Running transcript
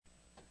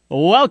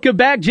Welcome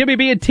back, Jimmy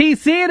B and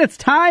TC, and it's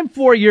time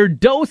for your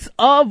dose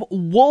of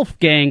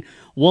Wolfgang.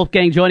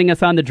 Wolfgang joining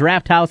us on the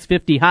Draft House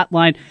 50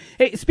 hotline.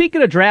 Hey,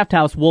 speaking of Draft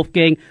House,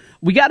 Wolfgang,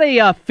 we got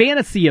a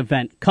fantasy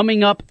event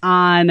coming up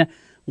on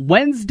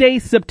Wednesday,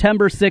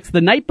 September 6th,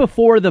 the night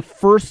before the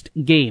first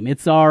game.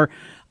 It's our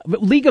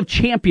League of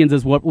Champions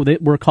is what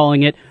we're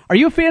calling it. Are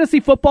you a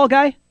fantasy football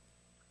guy?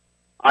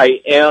 I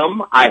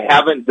am. I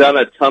haven't done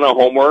a ton of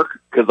homework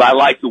because I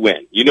like to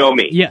win. You know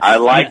me. Yes, I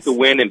like to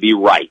win and be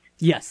right.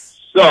 Yes.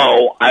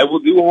 So I will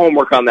do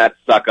homework on that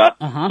sucker.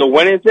 So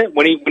when is it?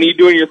 When are you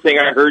doing your thing?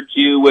 I heard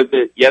you, was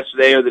it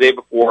yesterday or the day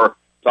before,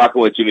 talking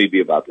with Jimmy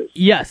B about this?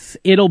 Yes,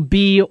 it'll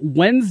be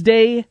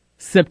Wednesday,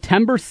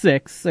 September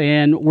 6th,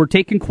 and we're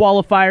taking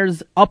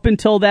qualifiers up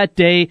until that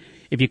day.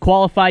 If you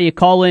qualify, you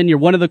call in. You're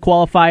one of the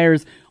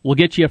qualifiers. We'll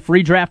get you a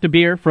free draft of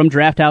beer from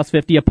Draft House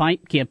 50 a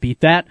pint. Can't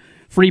beat that.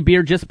 Free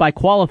beer just by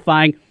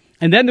qualifying.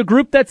 And then the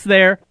group that's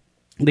there,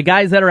 the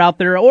guys that are out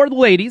there, or the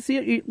ladies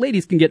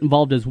can get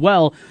involved as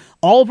well.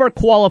 All of our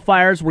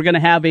qualifiers, we're going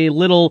to have a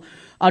little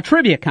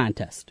trivia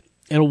contest.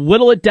 It'll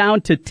whittle it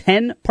down to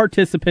 10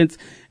 participants,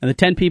 and the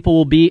 10 people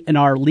will be in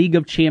our League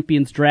of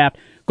Champions draft,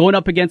 going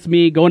up against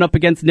me, going up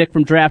against Nick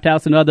from Draft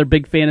House, another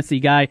big fantasy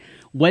guy,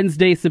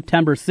 Wednesday,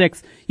 September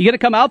 6th. You going to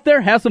come out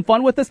there, have some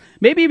fun with us?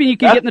 Maybe even you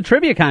can get in the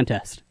trivia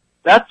contest.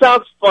 That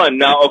sounds fun.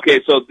 Now,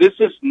 okay, so this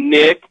is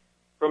Nick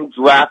from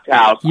Draft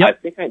House. Yep. I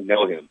think I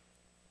know him.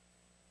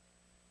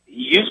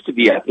 He used to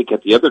be, I think,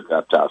 at the other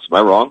Draft House. Am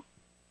I wrong?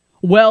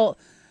 Well,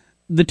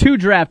 the two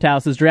Draft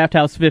Houses, Draft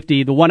House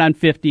 50, the one on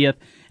 50th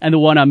and the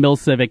one on Mill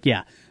Civic,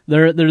 yeah.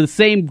 They're the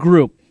same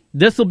group.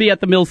 This will be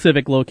at the Mill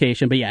Civic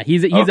location, but yeah,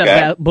 he's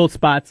at both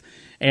spots.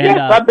 And,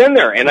 yes, I've been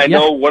there, and I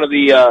know one of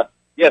the,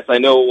 I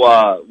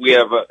know we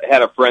have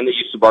had a friend that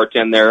used to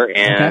bartend there,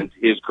 and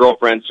his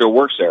girlfriend still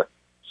works there.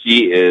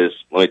 She is,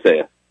 let me tell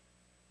you,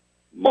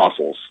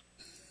 muscles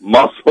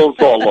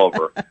all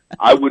over.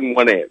 I would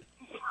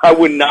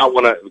not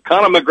want to,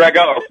 Conor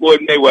McGregor or Floyd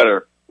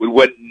Mayweather would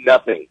want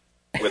nothing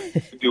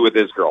to do with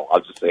this girl.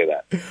 I'll just say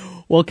that.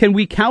 Well, can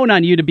we count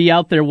on you to be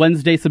out there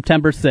Wednesday,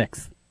 September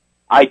 6th?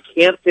 I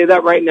can't say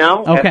that right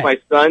now. Okay. As my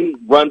son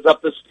runs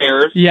up the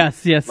stairs.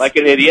 Yes. Like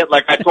an idiot.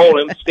 Like I told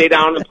him, stay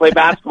down and play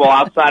basketball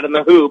outside in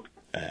the hoop.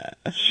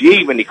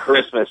 Gee, many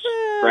Christmas,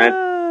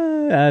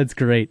 friend. That's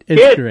great.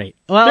 It's great.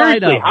 Well,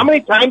 seriously, I know. How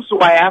many times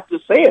do I have to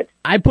say it?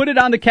 I put it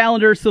on the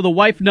calendar so the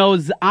wife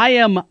knows I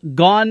am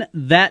gone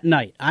that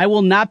night. I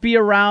will not be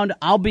around.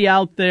 I'll be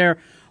out there.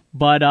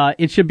 But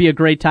it should be a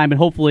great time, and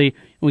hopefully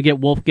when we get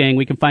Wolfgang,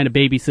 we can find a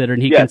babysitter,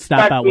 and he can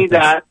stop out with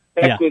us.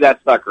 Text me that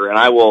sucker, and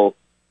I will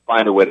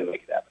find a way to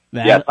make it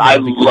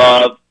happen.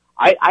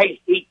 I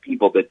hate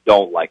people that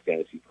don't like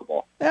fantasy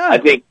football. Yeah. I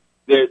think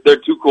they're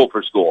too cool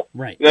for school.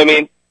 Right. You know what I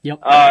mean? Yep.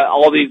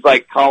 All these,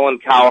 like, Colin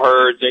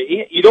Cowherds.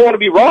 You don't want to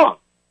be wrong.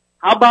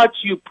 How about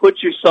you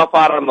put yourself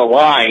out on the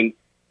line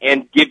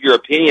and give your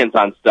opinions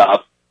on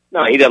stuff?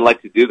 No, he doesn't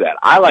like to do that.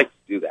 I like to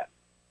do that.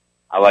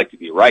 I like to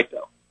be right,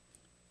 though.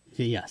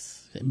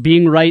 Yes.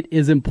 Being right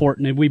is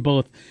important, and we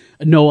both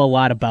know a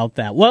lot about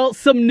that. Well,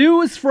 some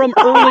news from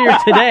earlier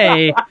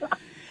today.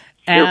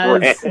 We know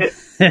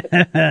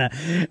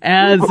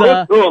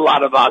a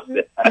lot about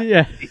that.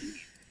 Yeah.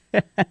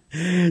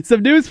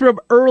 Some news from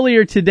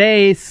earlier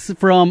today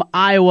from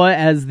Iowa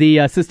as the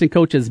assistant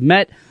coaches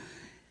met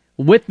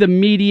with the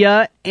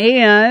media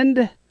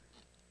and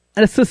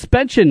a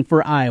suspension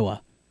for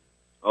Iowa.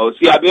 Oh,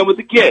 see, I've been with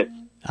the kids.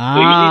 So you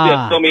need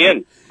to fill me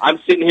in. I'm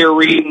sitting here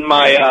reading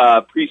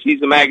my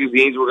preseason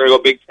magazines. We're going to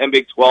go Big 10,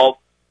 Big 12.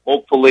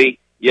 Hopefully,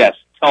 yes,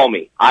 tell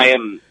me. I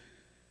am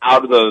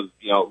out of the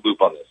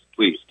loop on this.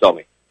 Please, tell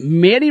me.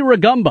 Manny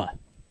Rugamba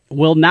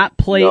will not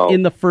play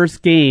in the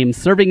first game,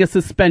 serving a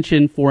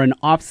suspension for an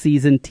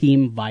off-season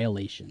team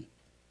violation.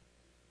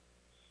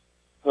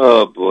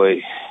 Oh,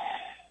 boy.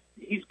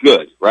 He's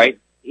good, right?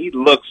 He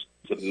looks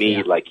to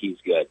me like he's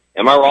good.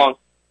 Am I wrong?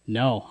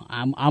 No,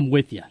 I'm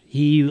with you.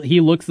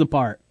 He looks the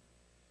part.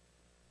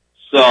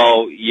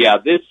 So, yeah,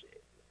 this,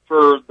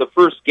 for the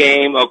first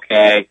game,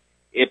 okay,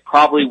 it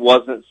probably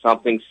wasn't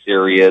something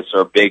serious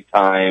or big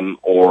time,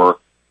 or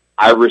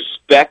I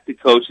respect the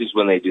coaches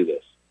when they do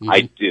this. Mm-hmm.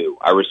 I do.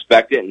 I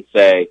respect it and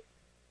say,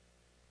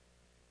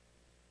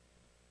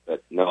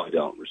 but no, I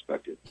don't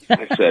respect it.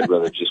 I said I'd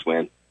rather just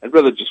win.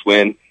 You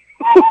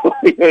know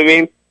what I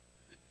mean?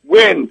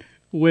 Win.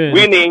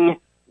 Winning.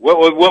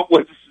 What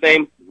was his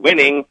name?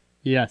 Winning.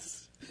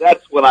 Yes.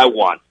 That's what I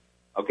want.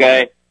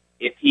 Okay?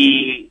 If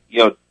he,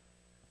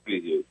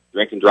 did he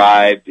drink and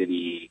drive? Did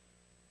he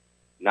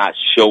not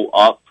show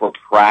up for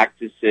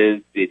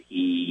practices? Did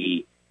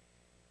he,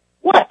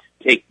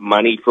 take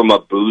money from a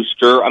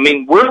booster? I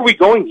mean, where are we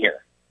going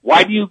here?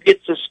 Why do you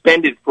get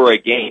suspended for a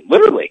game?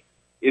 Literally.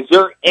 Is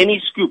there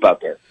any scoop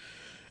out there?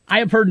 I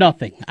have heard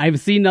nothing.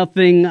 I've seen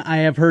nothing. I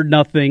have heard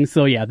nothing.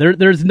 So, yeah,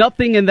 there's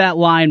nothing in that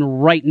line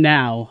right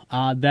now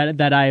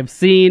that I have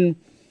seen.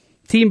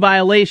 team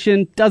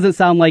violation. Doesn't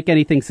sound like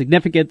anything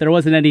significant. There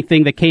wasn't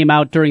anything that came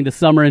out during the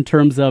summer in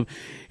terms of,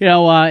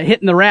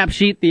 hitting the rap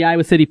sheet, the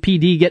Iowa City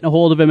PD getting a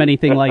hold of him,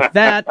 anything like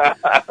that.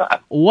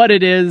 What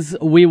it is,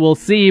 we will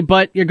see.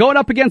 But you're going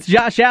up against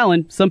Josh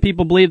Allen. Some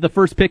people believe the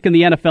first pick in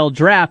the NFL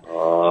draft.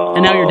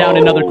 And now you're down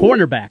another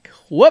cornerback.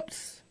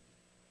 Whoops.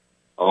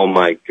 Oh,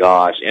 my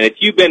gosh. And if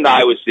you've been to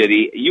Iowa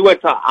City, you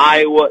went to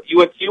Iowa, you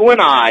went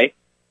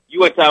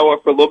to Iowa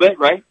for a little bit,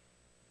 right?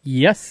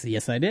 Yes,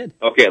 I did.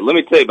 Okay, let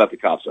me tell you about the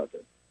cops out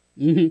there.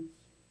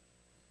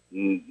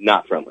 Mm-hmm.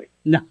 Not friendly.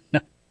 No.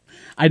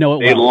 I know it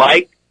They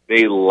well.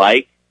 They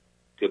like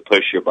to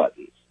push your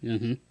buttons.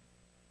 Mm-hmm.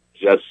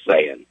 Just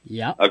saying.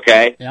 Yeah.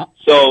 Okay? Yeah.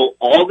 So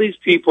all these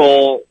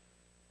people,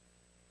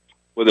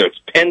 whether it's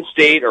Penn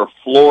State or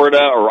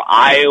Florida or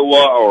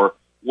Iowa or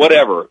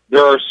whatever,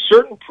 there are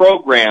certain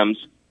programs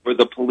where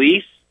the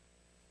police,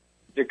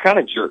 they're kind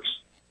of jerks.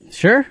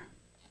 Sure.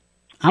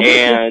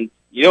 And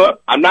you know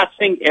what? I'm not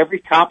saying every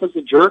cop is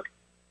a jerk.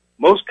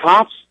 Most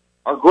cops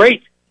are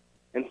great.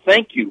 And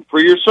thank you for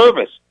your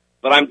service.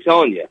 But I'm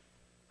telling you,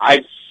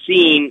 I've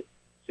seen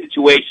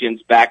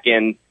situations back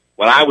in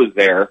when I was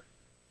there.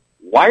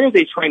 Why are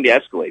they trying to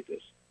escalate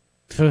this?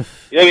 You know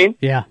what I mean?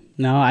 Yeah.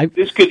 No,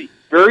 This could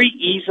very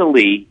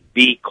easily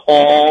be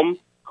calm,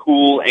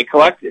 cool, and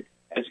collected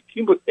as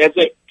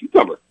a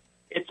cucumber.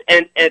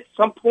 And at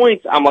some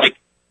points, I'm like,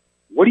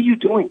 what are you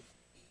doing?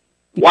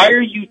 Why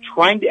are you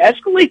trying to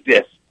escalate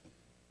this?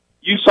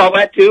 You saw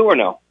that too, or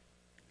no?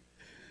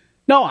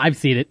 No, I've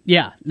seen it.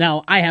 Yeah.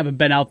 Now, I haven't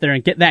been out there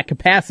and get that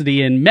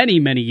capacity in many,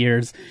 many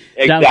years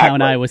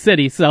downtown Iowa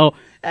City. So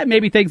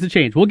maybe things have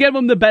changed. We'll give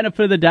them the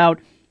benefit of the doubt.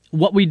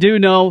 What we do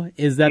know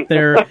is that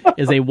there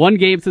is a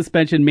one-game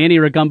suspension. Manny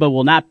Ragumba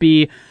will not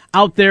be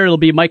out there. It'll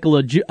be Michael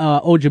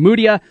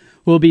Ojemudia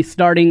who will be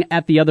starting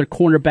at the other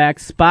cornerback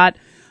spot.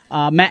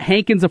 Matt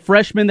Hankins, a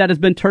freshman that has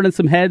been turning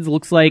some heads.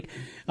 Looks like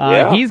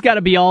he's got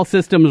to be all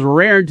systems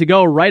raring to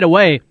go right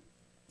away.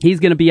 He's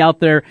going to be out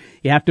there.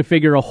 You have to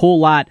figure a whole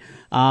lot.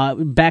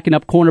 Backing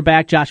up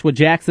cornerback Joshua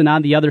Jackson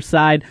on the other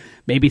side.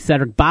 Maybe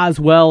Cedric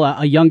Boswell,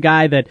 a young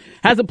guy that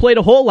hasn't played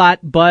a whole lot,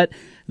 but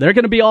they're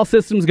going to be all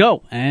systems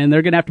go, and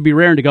they're going to have to be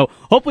raring to go.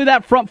 Hopefully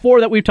that front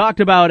four that we've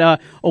talked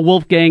about,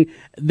 Wolfgang,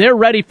 they're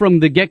ready from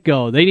the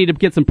get-go. They need to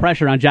get some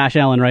pressure on Josh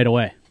Allen right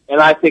away. And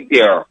I think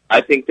they are.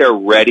 I think they're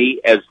ready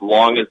as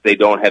long as they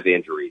don't have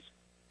injuries.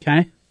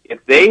 Okay.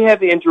 If they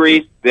have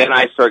injuries, then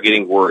I start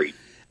getting worried.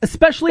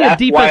 Especially a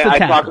defensive tackle. That's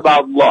why I talk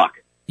about luck.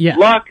 Yeah.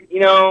 Luck,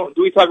 do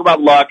we talk about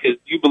luck? Do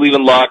you believe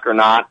in luck or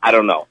not? I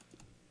don't know.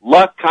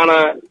 Luck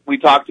we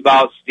talked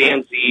about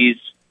Stan Z's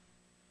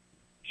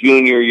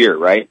junior year,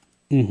 right?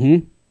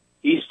 Mm-hmm.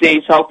 He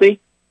stays healthy.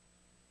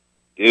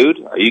 Dude,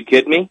 are you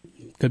kidding me?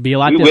 Could be a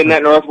lot We different. win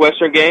that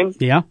Northwestern game.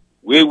 Yeah.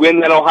 We win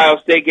that Ohio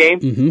State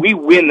game. Mm-hmm. We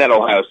win that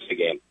Ohio State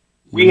game.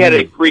 We had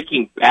a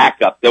freaking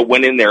backup that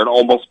went in there and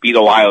almost beat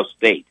Ohio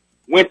State.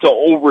 Went to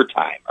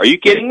overtime. Are you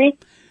kidding me?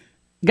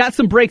 Got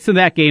some breaks in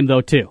that game,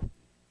 though, too.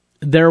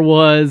 There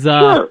was...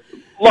 Sure.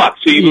 Luck.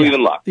 So you believe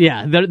in luck.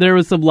 Yeah, there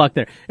was some luck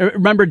there.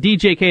 Remember,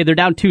 DJK, they're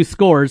down 2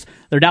 scores.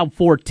 They're down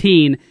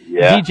 14.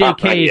 Yeah.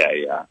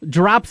 DJK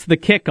drops the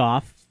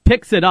kickoff,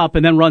 picks it up,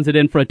 and then runs it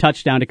in for a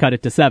touchdown to cut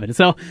it to 7.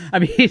 So, I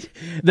mean,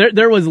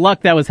 there was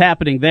luck that was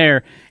happening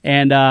there.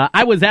 And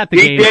I was at the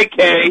game.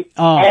 DJK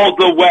all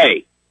the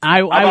way.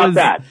 I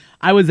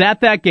was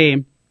at that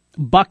game.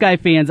 Buckeye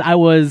fans, I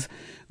was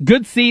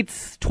good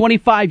seats,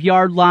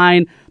 25-yard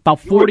line, about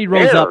 40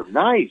 rows up.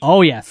 Nice.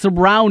 Oh, yeah,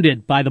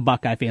 surrounded by the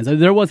Buckeye fans.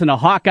 There wasn't a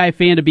Hawkeye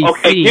fan to be seen.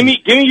 Okay, give me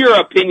your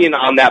opinion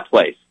on that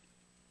place.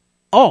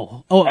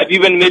 Oh. Have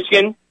you been to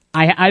Michigan?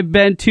 I've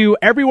been to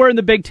everywhere in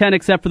the Big Ten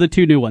except for the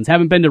 2 new ones.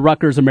 Haven't been to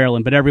Rutgers or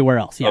Maryland, but everywhere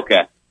else, yeah.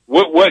 Okay.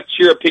 What's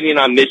your opinion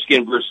on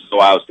Michigan versus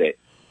Ohio State?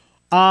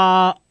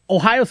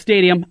 Ohio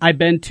Stadium, I've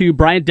been to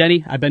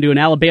Bryant-Denny. I've been to an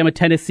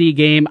Alabama-Tennessee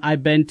game.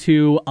 I've been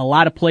to a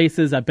lot of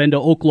places. I've been to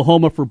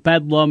Oklahoma for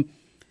Bedlam.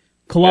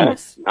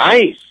 Columbus. Yeah,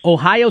 nice.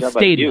 Ohio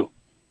Stadium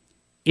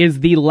is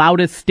the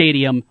loudest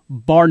stadium,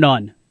 bar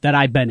none, that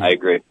I've been in. I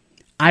agree.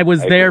 I was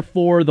there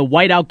for the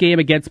whiteout game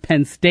against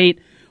Penn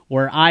State,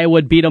 where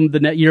Iowa beat them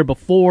the year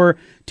before,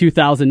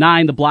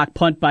 2009, the block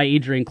punt by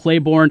Adrian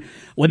Claiborne.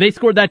 When they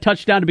scored that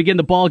touchdown to begin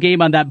the ball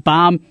game on that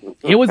bomb,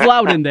 it was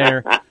loud in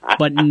there,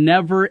 but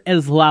never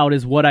as loud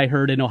as what I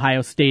heard in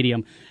Ohio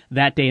Stadium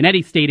that day, in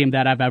any stadium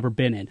that I've ever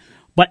been in.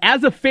 But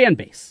as a fan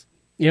base,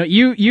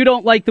 you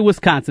don't like the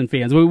Wisconsin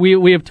fans.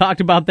 We have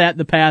talked about that in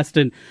the past,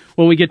 and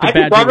when we get to I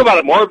can talk about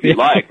it more if you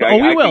like.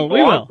 We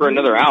will for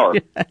another hour.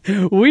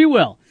 We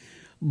will.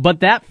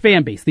 But that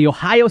fan base, the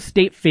Ohio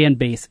State fan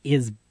base,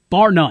 is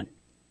bar none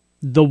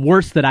the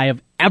worst that I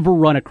have ever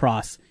run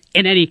across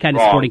in any kind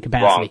of sporting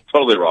capacity. Wrong.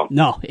 Totally wrong.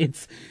 No,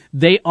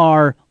 they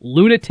are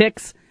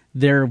lunatics.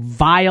 They're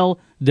vile.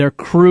 They're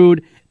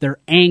crude. They're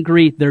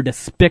angry. They're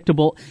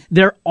despicable.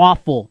 They're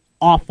awful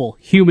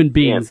human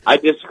beings. Man, I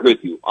disagree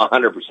with you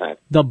 100%.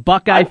 The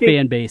Buckeye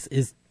fan base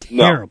is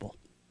terrible.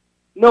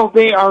 No,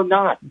 they are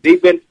not.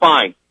 They've been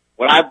fine.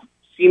 When I've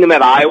seen them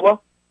at Iowa,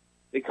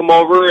 They come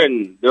over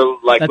and they're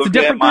like That's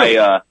looking at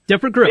my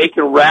different group.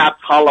 bacon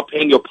wrapped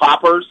jalapeno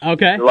poppers.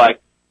 Okay. They're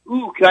like,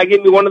 "Ooh, can I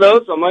get me one of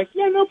those?" I'm like,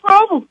 "Yeah, no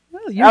problem.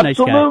 Well, you're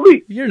Absolutely. A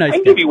nice guy. You're a nice I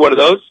can guy. give you one of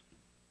those."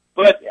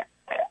 But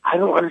I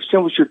don't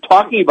understand what you're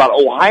talking about.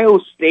 Ohio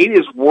State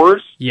is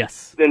worse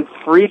Yes. than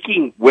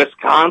freaking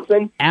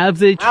Wisconsin.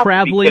 As a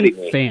traveling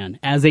fan.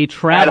 As a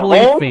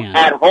traveling fan.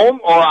 At home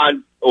or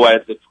on? Oh,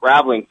 as a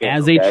traveling fan.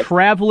 As a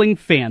traveling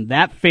fan,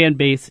 that fan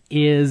base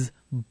is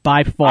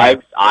by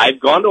far. I've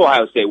gone to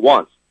Ohio State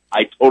once.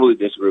 I totally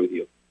disagree with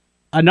you.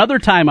 Another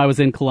time I was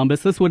in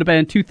Columbus, this would have been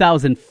in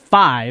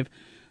 2005,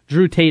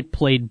 Drew Tate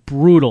played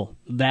brutal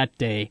that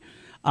day.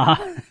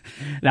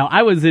 Now,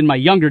 I was in my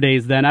younger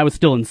days then. I was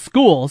still in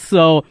school,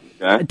 so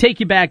I'd take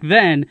you back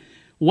then.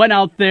 Went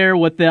out there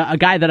with a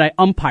guy that I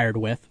umpired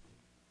with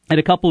and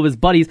a couple of his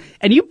buddies,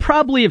 and you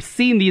probably have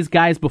seen these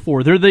guys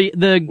before. They're the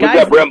guys...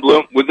 Was that Brent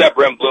Bloom? Was that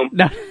Brent Bloom?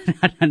 No,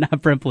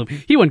 not Brent Bloom.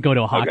 He wouldn't go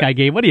to a Hawkeye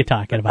game. What are you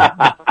talking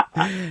about?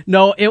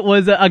 No, it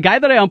was a guy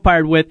that I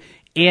umpired with,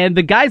 and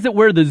the guys that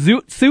wear the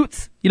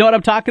suits, you know what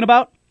I'm talking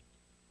about?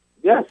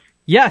 Yes.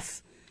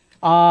 Yes.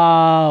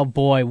 Oh,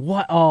 boy.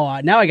 What? Oh,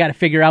 now I got to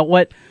figure out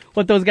what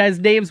those guys'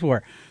 names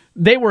were.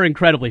 They were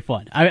incredibly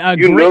fun. A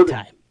great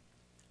time.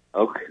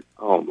 Okay.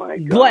 Oh, my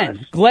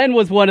God. Glenn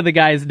was one of the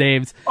guys'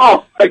 names.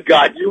 Oh, my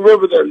God. You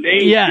remember their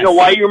names? Yes. You know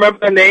why you remember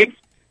their names?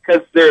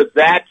 Because they're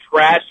that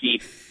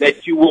trashy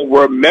that you will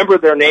remember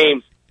their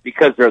names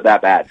because they're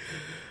that bad.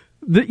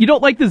 You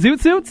don't like the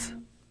Zoot Suits?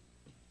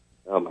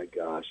 Oh, my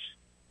gosh.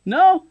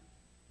 No?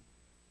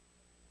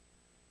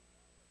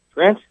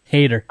 Trent?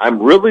 Hater.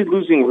 I'm really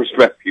losing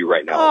respect for you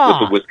right now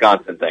with the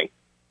Wisconsin thing.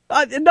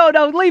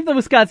 No, leave the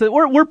Wisconsin.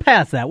 We're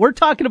past that. We're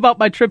talking about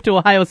my trip to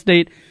Ohio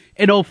State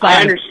in 2005.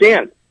 I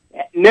understand.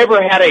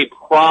 Never had a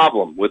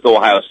problem with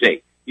Ohio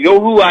State. You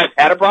know who I've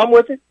had a problem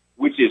with it?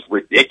 Which is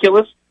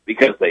ridiculous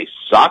because they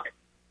suck.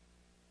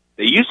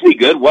 They used to be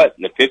good, in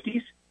the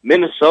 50s?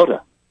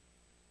 Minnesota.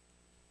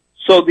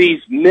 So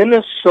these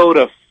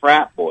Minnesota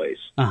frat boys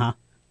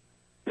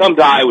come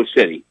to Iowa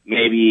City,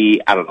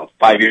 maybe,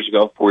 4 years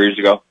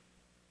ago,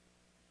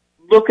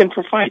 looking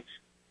for fights.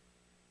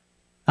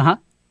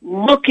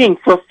 Looking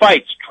for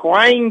fights,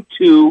 trying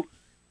to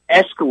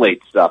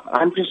escalate stuff.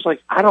 I'm just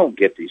like, I don't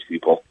get these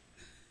people.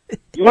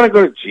 You want to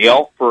go to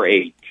jail for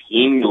a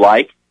team you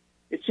like?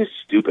 It's just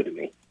stupid to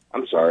me.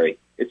 I'm sorry.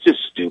 It's just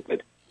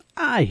stupid.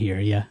 I hear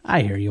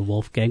you,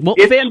 Wolfgang. Well,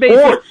 it's fan base.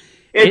 Sports.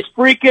 It's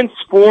freaking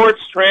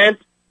sports, Trent.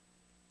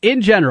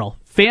 In general,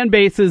 fan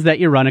bases that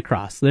you run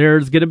across.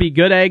 There's going to be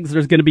good eggs.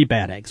 There's going to be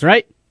bad eggs,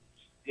 right?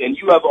 And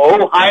you have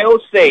Ohio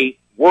State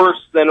worse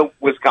than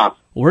Wisconsin.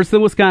 Worse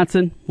than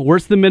Wisconsin.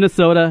 Worse than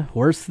Minnesota.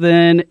 Worse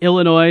than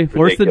Illinois.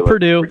 Worse than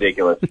Purdue.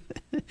 Ridiculous.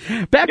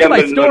 Back to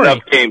my story.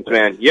 Enough games,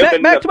 man.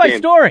 Back to my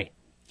story.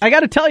 I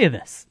got to tell you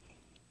this.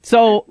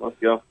 So let's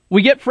go.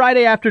 We get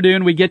Friday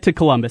afternoon. We get to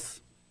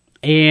Columbus.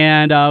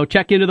 And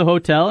check into the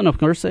hotel. And, of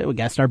course, we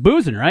got to start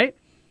boozing, right?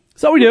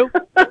 So we do.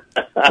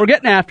 We're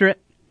getting after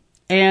it.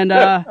 And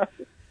I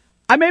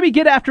maybe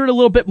get after it a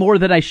little bit more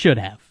than I should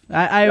have.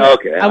 I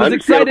was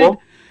excited.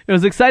 I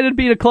was excited to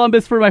be to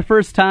Columbus for my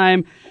first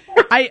time.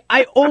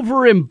 I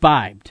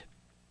over-imbibed.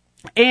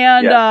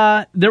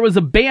 And there was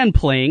a band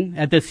playing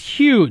at this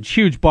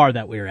huge bar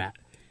that we were at.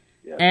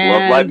 Yeah,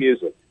 love live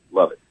music.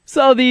 Love it.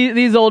 So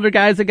these older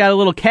guys that got a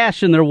little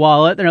cash in their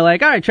wallet, they're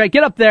like, all right, Trey,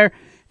 get up there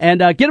and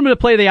get them to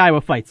play the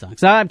Iowa Fight song.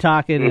 So I'm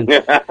talking, and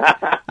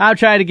I'm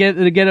trying to get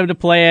them to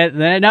play it.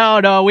 And then,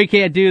 no, we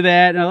can't do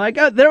that. And I'm like,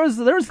 there was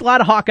a lot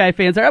of Hawkeye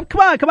fans there.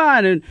 Come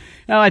on. And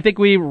I think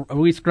we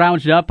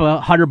scrounged up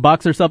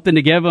 $100 or something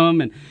to give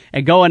them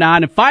and going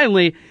on. And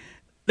finally,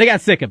 they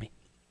got sick of me.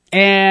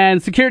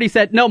 And security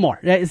said, no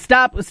more.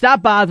 Stop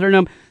bothering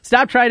them.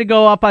 Stop trying to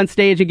go up on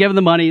stage and give them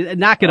the money.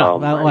 Knock it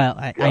off.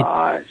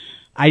 Gosh.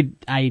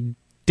 I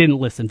didn't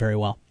listen very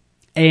well.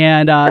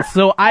 And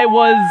so I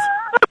was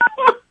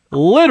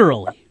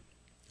literally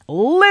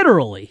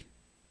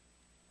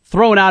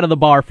thrown out of the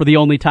bar for the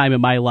only time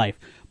in my life.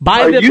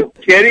 Are you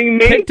kidding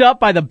me? Picked up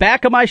by the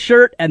back of my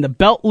shirt and the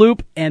belt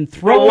loop and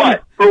thrown.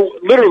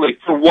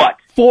 For what?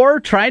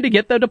 For trying to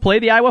get them to play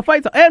the Iowa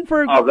Fight song. And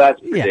for,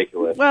 that's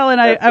ridiculous. Well, and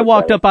I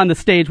walked up on the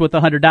stage with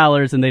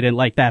 $100 and they didn't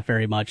like that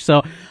very much.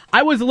 So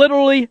I was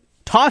literally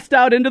tossed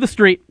out into the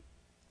street.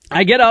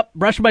 I get up,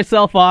 brush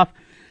myself off,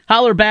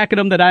 holler back at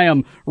them that I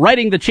am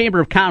writing the Chamber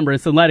of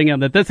Commerce and letting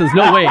them that this is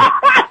no way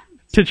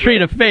to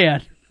treat a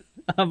fan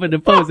of an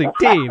opposing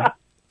team.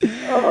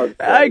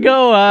 I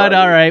go on,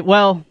 all right,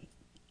 well,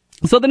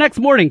 so the next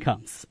morning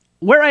comes.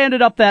 Where I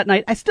ended up that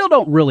night, I still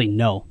don't really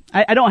know.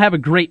 I don't have a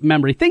great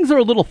memory. Things are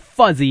a little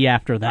fuzzy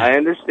after that. I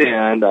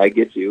understand. I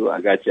get you.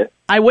 I got you.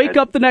 I wake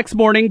up the next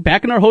morning,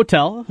 back in our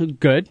hotel.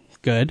 Good.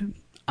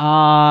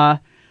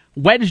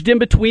 Wedged in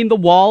between the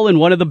wall and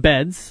one of the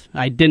beds.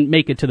 I didn't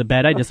make it to the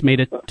bed. I just made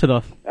it to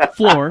the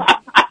floor.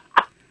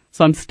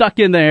 So I'm stuck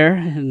in there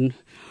and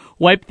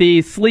wipe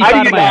the sleep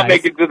out of my eyes. How do you not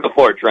make it to the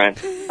floor, Trent?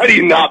 How do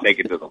you not make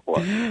it to the floor?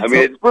 I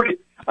mean, it's pretty.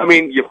 I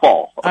mean, you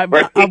fall.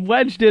 I'm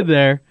wedged in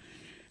there.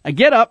 I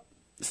get up,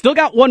 still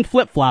got one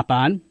flip-flop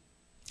on,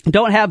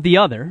 Don't have the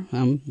other.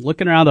 I'm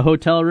looking around the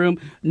hotel room.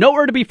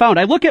 Nowhere to be found.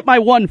 I look at my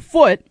one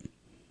foot,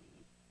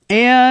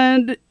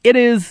 and it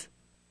is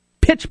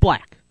pitch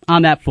black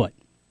on that foot.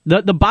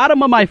 The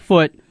bottom of my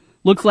foot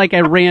looks like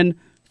I ran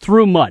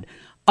through mud.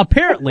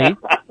 Apparently,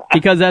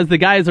 because as the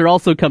guys are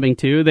also coming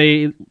to,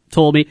 they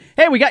told me,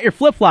 hey, we got your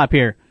flip-flop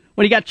here.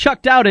 When he got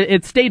chucked out,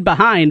 it stayed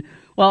behind.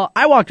 Well,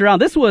 I walked around.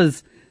 This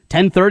was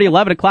 10:30,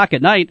 11 o'clock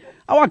at night.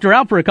 I walked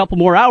around for a couple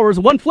more hours,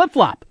 one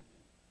flip-flop.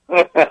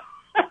 It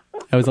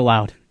was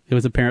allowed. It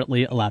was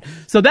apparently allowed.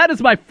 So that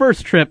is my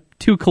first trip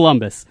to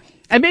Columbus.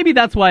 And maybe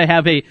that's why I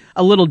have a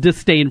little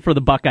disdain for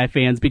the Buckeye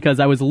fans, because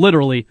I was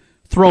literally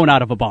thrown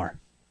out of a bar.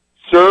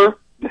 Sir,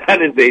 that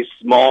is a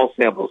small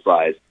sample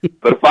size.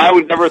 But if I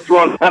was never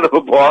thrown out of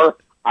a bar,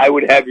 I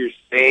would have your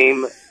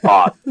same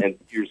thoughts and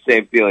your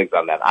same feelings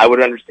on that. I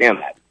would understand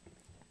that.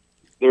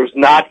 There's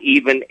not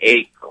even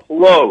a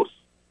close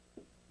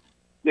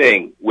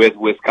thing with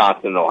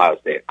Wisconsin and Ohio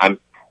State. I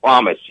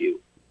promise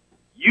you.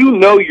 You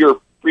know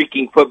your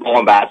freaking football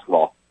and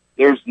basketball.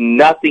 There's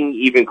nothing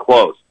even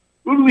close.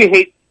 Who do we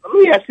hate? Let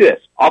me ask you this,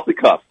 off the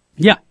cuff.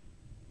 Yeah.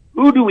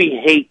 Who do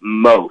we hate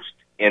most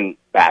in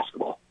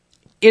basketball?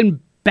 In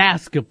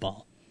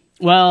basketball?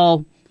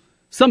 Well,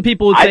 some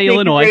people would say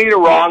Illinois. I think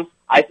you're wrong.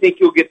 I think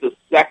you'll get the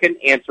second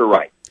answer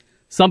right.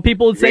 Some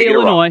people would say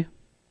Illinois.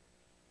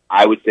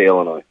 I would say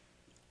Illinois.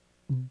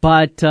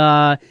 But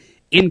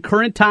in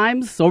current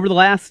times, over the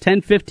last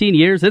 10, 15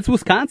 years, it's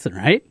Wisconsin,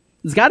 right?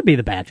 It's got to be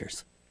the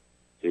Badgers.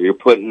 So you're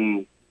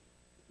putting,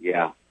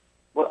 yeah.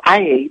 Well, I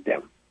hate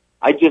them.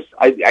 I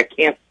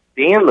can't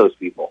stand those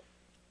people.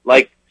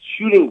 Like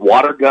shooting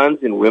water guns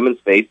in women's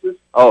faces.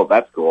 Oh,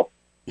 that's cool.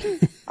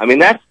 I mean,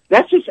 that's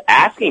just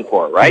asking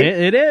for it, right?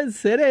 It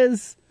is. It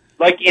is.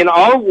 Like in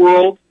our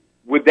world,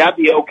 would that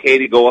be okay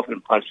to go up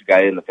and punch a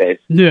guy in the face?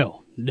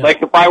 No.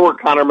 Like if I were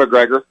Conor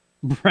McGregor?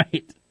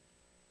 Right.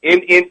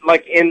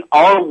 In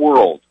our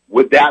world,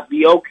 would that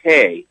be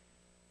okay?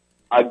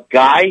 A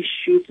guy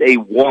shoots a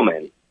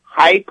woman,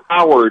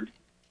 high-powered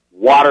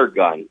water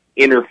gun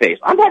in her face.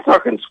 I'm not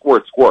talking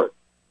squirt.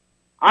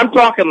 I'm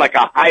talking like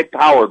a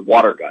high-powered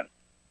water gun.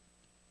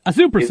 A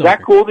super soaker. Is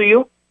that cool to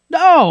you?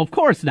 No, of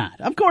course not.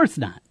 Of course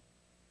not.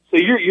 So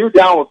you're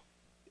down with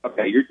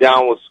you're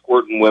down with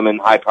squirting women,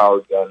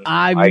 high-powered guns.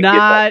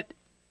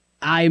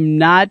 I'm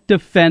not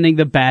defending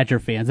the Badger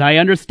fans. I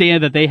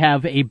understand that they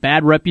have a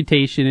bad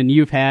reputation and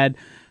you've had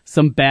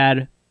some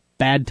bad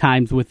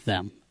times with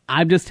them.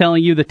 I'm just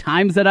telling you the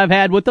times that I've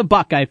had with the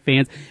Buckeye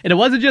fans, and it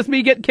wasn't just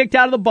me getting kicked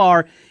out of the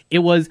bar. It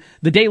was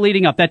the day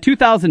leading up, that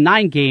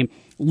 2009 game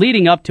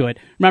leading up to it.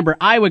 Remember,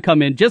 Iowa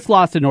come in, just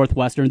lost to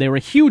Northwestern. They were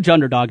a huge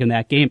underdog in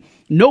that game.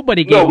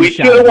 Nobody gave them a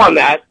shot. No, we should have won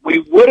that. We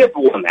would have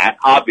won that,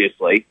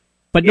 obviously.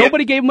 But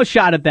nobody gave him a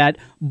shot at that.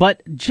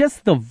 But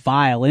just the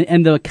vile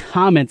and the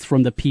comments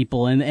from the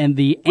people and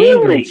the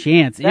angry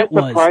chants. That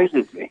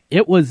surprises me.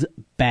 It was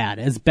bad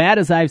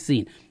as I've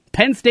seen.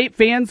 Penn State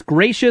fans,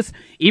 gracious,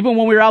 even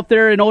when we were out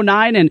there in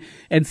 2009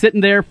 and sitting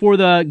there for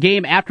the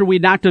game after we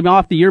knocked them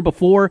off the year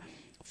before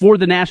for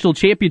the national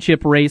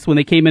championship race when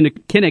they came into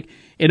Kinnick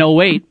in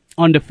 2008,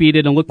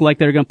 undefeated and looked like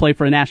they were going to play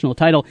for a national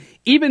title.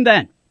 Even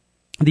then,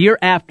 the year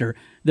after,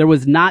 there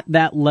was not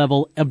that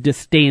level of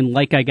disdain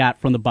like I got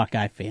from the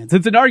Buckeye fans.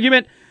 It's an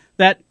argument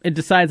that it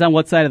decides on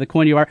what side of the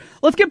coin you are.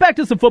 Let's get back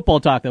to some football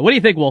talk, though. What do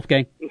you think,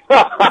 Wolfgang?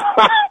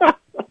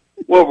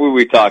 What were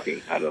we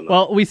talking? I don't know.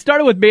 Well, we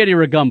started with Manny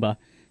Rugamba.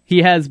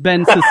 He has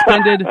been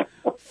suspended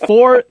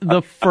for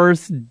the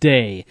first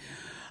day.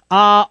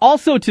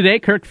 Also today,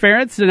 Kirk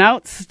Ferentz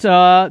announced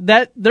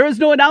that there is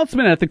no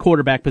announcement at the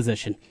quarterback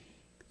position.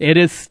 It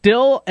is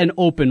still an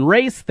open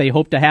race. They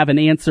hope to have an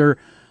answer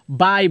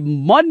by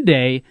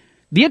Monday.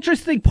 The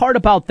interesting part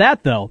about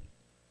that, though,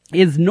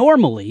 is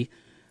normally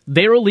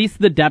they release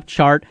the depth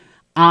chart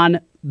on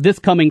this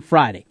coming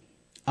Friday.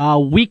 A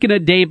week and a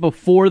day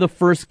before the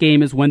first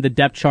game is when the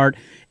depth chart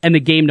and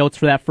the game notes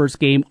for that first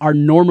game are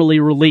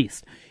normally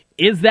released.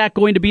 Is that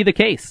going to be the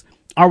case?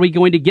 Are we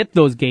going to get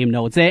those game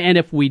notes? And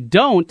if we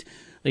don't,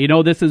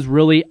 this is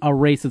really a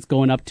race that's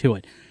going up to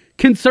it.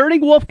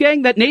 Concerning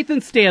Wolfgang, that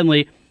Nathan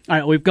Stanley, all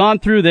right, we've gone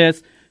through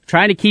this,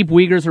 trying to keep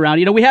Uyghurs around.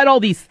 We had all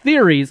these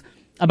theories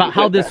about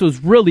how this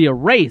was really a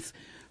race.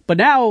 But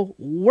now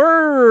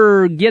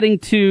we're getting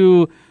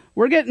to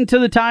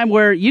the time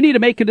where you need to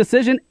make a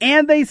decision,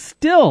 and they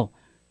still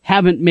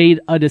haven't made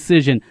a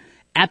decision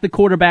at the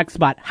quarterback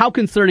spot. How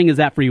concerning is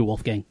that for you,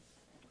 Wolfgang?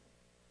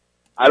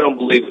 I don't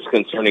believe it's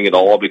concerning at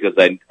all because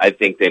I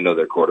think they know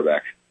their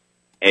quarterback.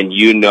 And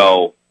you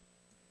know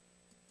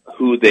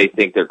who they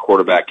think their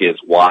quarterback is.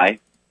 Why?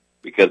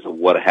 Because of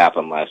what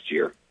happened last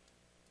year.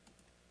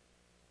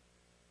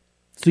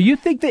 So you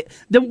think that,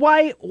 then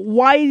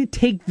why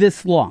take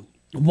this long?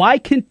 Why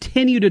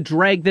continue to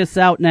drag this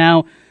out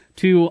now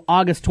to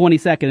August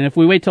 22nd? And if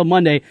we wait till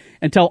Monday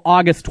until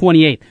August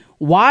 28th,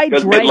 why drag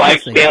this thing? Because they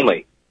like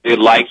Stanley. They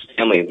like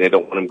Stanley and they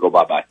don't want him to go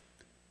bye-bye.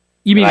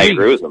 You mean I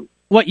agree with them.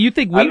 What, you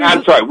think Uyghurs?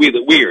 I'm sorry,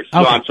 Uyghurs. Okay,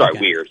 no, I'm sorry,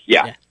 okay. Uyghurs.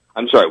 Yeah.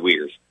 I'm sorry,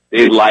 Uyghurs.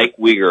 They like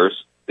Uyghurs.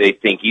 They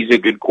think he's a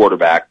good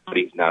quarterback, but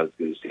he's not as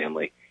good as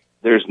Stanley.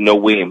 There's no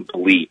way in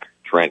bleep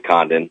Trent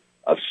Condon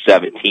of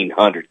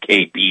 1,700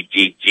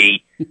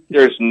 kBGG.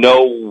 There's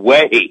no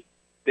way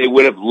they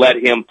would have let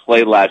him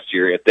play last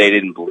year if they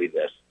didn't believe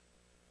this.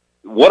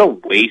 What a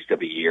waste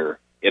of a year.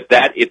 If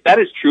that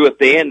is true, if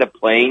they end up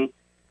playing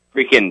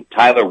freaking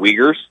Tyler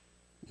Wiegers,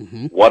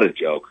 what a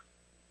joke.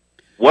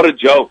 What a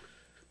joke.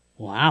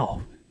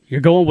 Wow.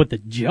 You're going with the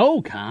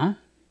joke, huh?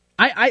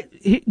 I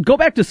go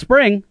back to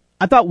spring.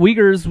 I thought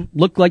Wiegers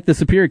looked like the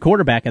superior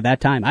quarterback at that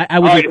time. I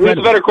was all right, who's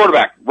the better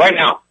quarterback right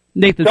now?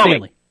 Nathan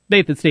Stanley.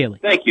 Nathan Stanley.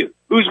 Thank you.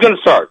 Who's going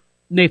to start?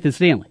 Nathan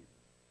Stanley.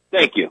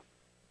 Thank you.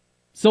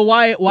 So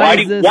why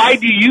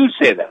do you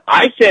say that?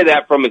 I say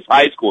that from his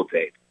high school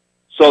tape.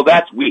 So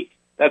that's weak.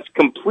 That's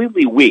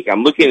completely weak.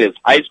 I'm looking at his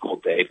high school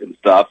tape and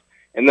stuff,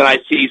 and then I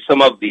see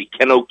some of the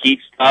Ken O'Keefe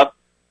stuff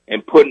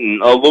and putting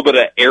a little bit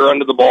of air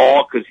under the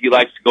ball because he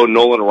likes to go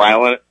Nolan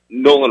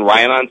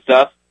Ryan on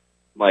stuff.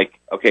 I'm like,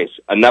 okay,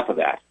 so enough of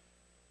that.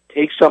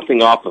 Take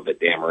something off of it,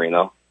 Dan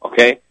Marino,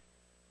 okay?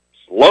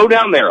 Slow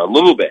down there a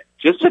little bit,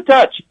 just a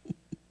touch.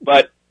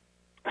 But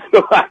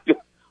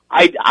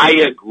I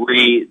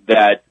agree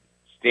that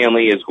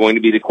Stanley is going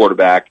to be the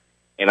quarterback,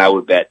 and I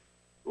would bet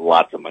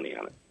lots of money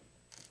on it.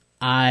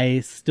 I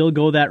still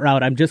go that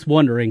route. I'm just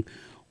wondering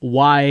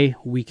why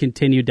we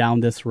continue down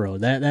this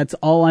road. That's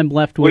all I'm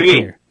left with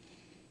here.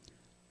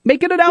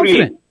 Make an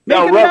announcement. Make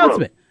an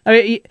announcement. I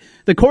mean,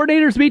 the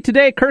coordinators meet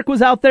today. Kirk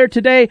was out there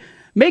today.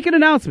 Make an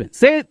announcement.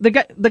 Say the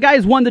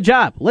guy's won the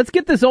job. Let's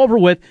get this over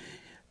with.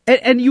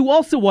 And you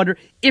also wonder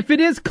if it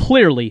is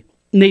clearly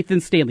Nathan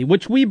Stanley,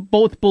 which we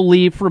both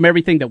believe from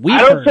everything that we've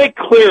heard. I don't say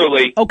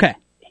clearly. Okay.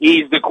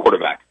 He's the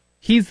quarterback.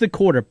 He's the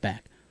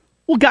quarterback.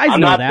 Well, guys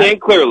know that.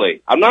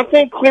 I'm not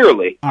saying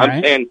clearly. All I'm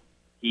right. saying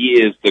he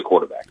is the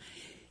quarterback.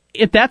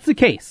 If that's the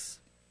case,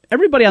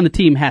 everybody on the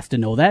team has to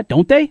know that,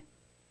 don't they?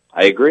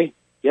 I agree.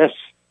 Yes.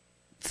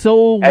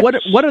 So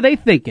what are they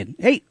thinking?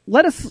 Hey,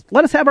 let us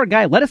have our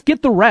guy. Let us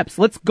get the reps.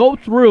 Let's go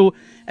through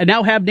and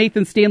now have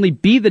Nathan Stanley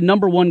be the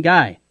number one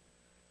guy.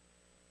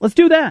 Let's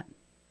do that.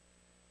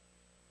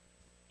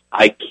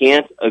 I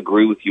can't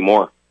agree with you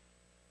more.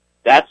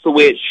 That's the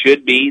way it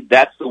should be.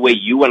 That's the way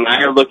you and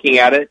I are looking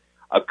at it.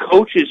 A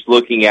coach is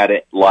looking at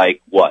it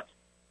like what?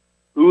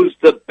 Who's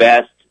the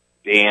best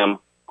damn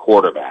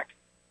quarterback?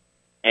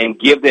 And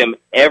give them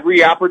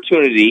every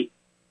opportunity,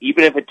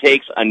 even if it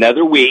takes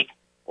another week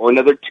or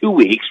another 2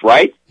 weeks,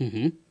 right?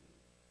 Mm-hmm.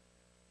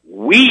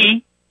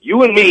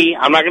 You and me,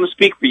 I'm not going to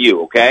speak for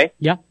you, okay?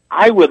 Yeah.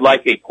 I would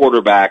like a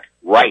quarterback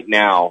right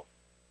now.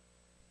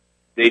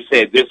 They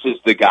say this is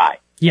the guy,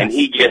 yes, and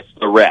he gets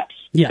the reps.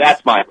 Yes.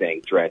 That's my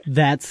thing, Trent.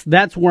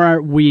 That's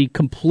where we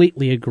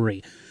completely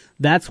agree.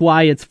 That's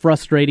why it's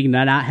frustrating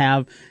to not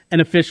have an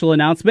official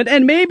announcement.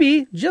 And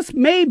maybe, just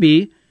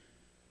maybe,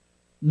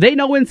 they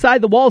know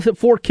inside the walls at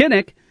Fort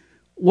Kinnick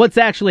what's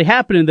actually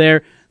happening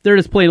there. They're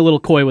just playing a little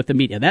coy with the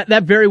media.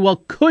 That very well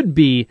could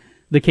be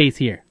the case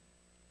here.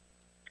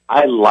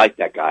 I like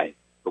that guy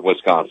from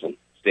Wisconsin,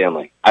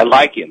 Stanley. I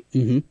like him.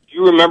 Mm-hmm. Do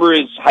you remember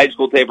his high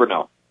school tape or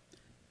no?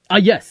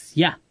 Yes,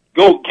 yeah.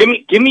 Go, give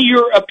me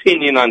your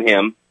opinion on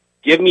him.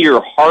 Give me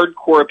your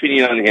hardcore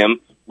opinion on him.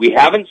 We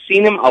haven't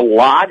seen him a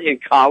lot in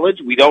college.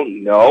 We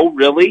don't know,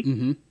 really.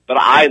 Mm-hmm. But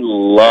I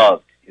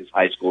loved his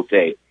high school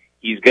tape.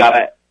 He's got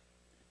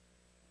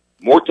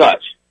more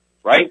touch,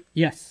 right?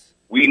 Yes.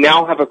 We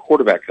now have a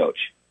quarterback coach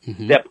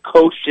that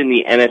coached in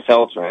the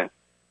NFL, Trent.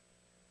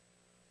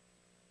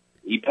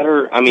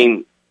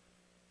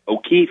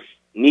 O'Keefe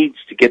needs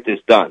to get this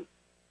done.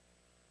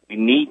 We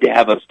need to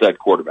have a stud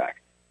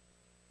quarterback.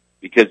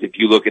 Because if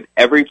you look at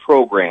every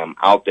program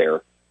out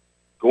there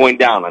going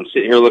down, I'm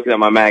sitting here looking at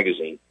my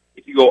magazine.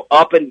 If you go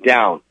up and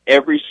down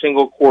every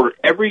single quarter,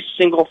 every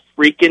single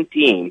freaking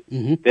team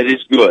that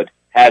is good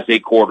has a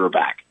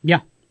quarterback. Yeah.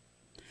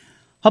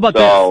 How about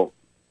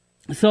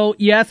that? So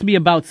you asked me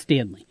about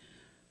Stanley.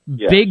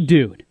 Yes. Big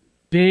dude.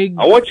 Big.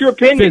 I want your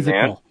opinion, physical.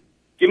 Man.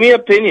 Give me an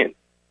opinion.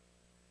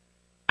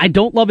 I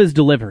don't love his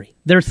delivery.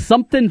 There's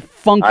something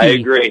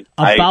funky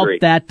about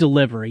that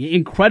delivery.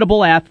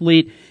 Incredible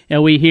athlete,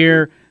 and we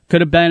hear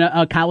could have been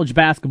a college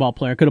basketball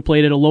player, could have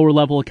played at a lower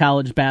level of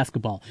college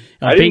basketball.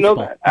 I didn't know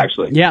that,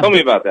 actually. Yeah. Tell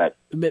me about that.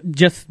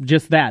 Just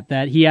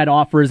that he had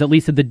offers at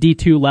least at the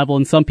D2 level,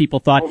 and some people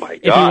thought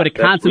if he would have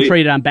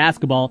concentrated on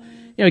basketball,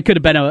 he could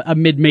have been a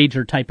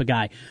mid-major type of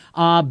guy.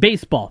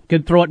 Baseball,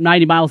 could throw it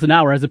 90 miles an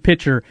hour as a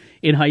pitcher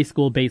in high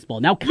school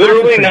baseball. Now,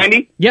 literally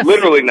 90? Yes.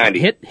 Literally 90.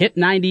 Hit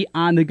 90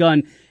 on the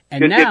gun.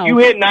 And now, if you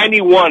hit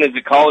 91 as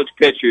a college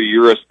pitcher,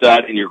 you're a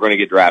stud and you're going to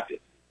get drafted.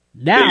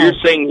 Now, so you're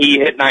saying he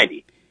hit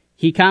 90.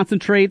 He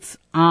concentrates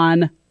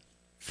on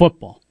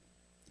football.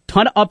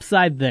 Ton of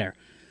upside there.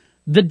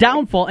 The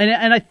downfall,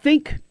 and I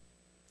think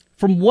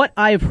from what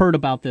I've heard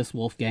about this,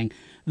 Wolfgang,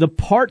 the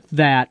part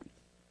that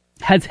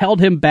has held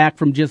him back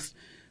from just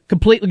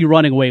completely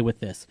running away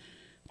with this.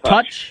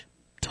 Touch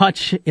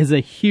is a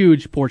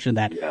huge portion of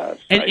that. Yes,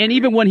 and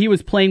even when he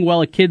was playing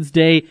well at Kids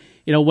Day,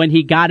 when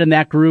he got in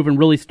that groove and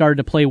really started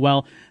to play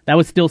well, that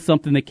was still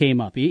something that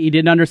came up. He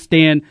didn't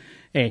understand,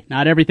 hey,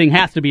 not everything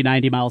has to be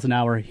 90 miles an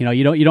hour.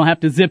 You don't have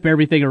to zip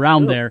everything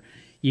around there.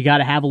 You got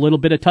to have a little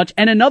bit of touch.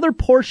 And another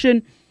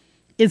portion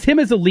is him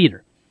as a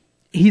leader.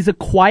 He's a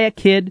quiet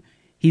kid.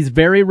 He's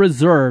very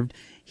reserved.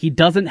 He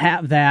doesn't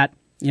have that,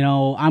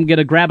 I'm going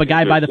to grab a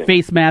guy by the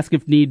face mask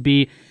if need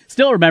be.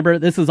 Still remember,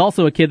 this is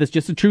also a kid that's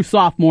just a true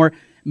sophomore.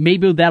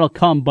 Maybe that'll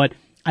come, but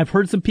I've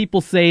heard some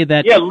people say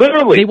that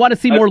literally, they want to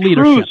see more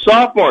leadership. True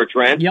sophomore,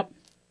 Trent. Yep.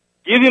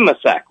 Give him a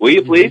sec, will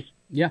you please?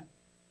 Yeah.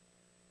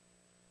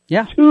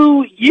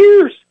 2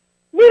 years.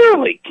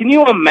 Literally. Can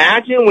you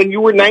imagine when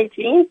you were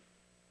 19?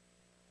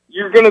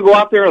 You're going to go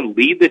out there and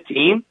lead the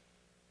team?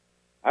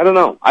 I don't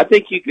know. I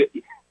think you could.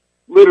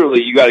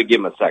 Literally, you got to give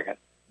him a second.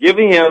 Give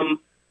him.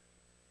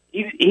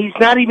 He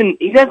doesn't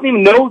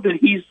even know that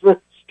he's the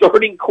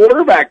starting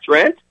quarterback,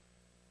 Trent.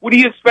 What do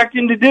you expect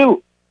him to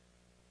do?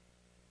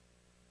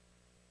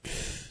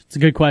 It's a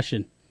good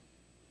question.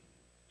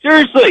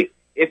 Seriously,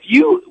 if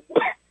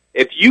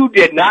you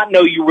did not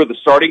know you were the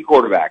starting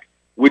quarterback,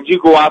 would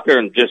you go out there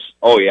and just,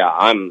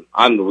 I'm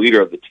the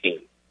leader of the team?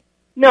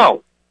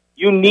 No.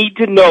 You need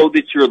to know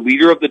that you're a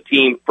leader of the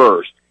team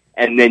first,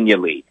 and then you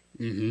lead.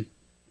 Mm-hmm.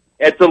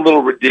 It's a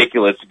little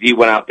ridiculous if you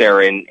went out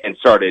there and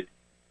started,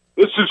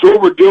 this is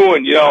what we're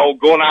doing,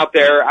 going out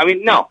there. I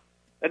mean, no,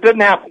 that doesn't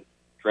happen,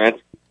 Trent.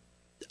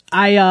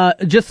 I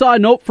just saw a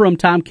note from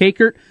Tom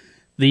Kakert.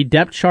 The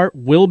depth chart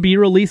will be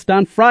released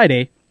on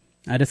Friday.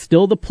 That is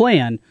still the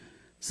plan.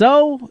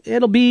 So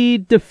it'll be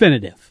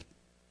definitive.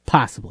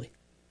 Possibly.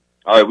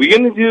 All right, we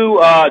going to do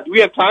we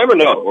have time or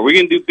no? Are we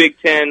going to do Big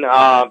Ten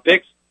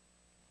picks?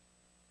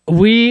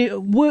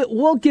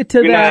 We'll get to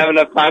that. We not have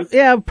enough time?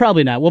 Yeah,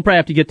 probably not. We'll probably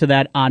have to get to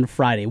that on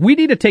Friday. We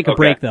need to take a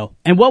break, though.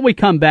 And when we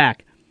come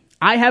back,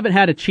 I haven't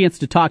had a chance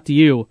to talk to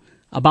you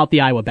about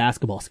the Iowa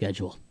basketball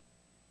schedule.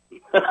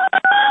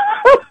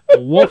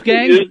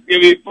 Wolfgang? This is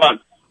going to be fun.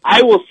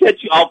 I will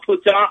set you, I'll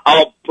put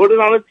it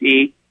on a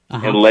tee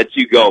and let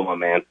you go, my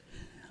man.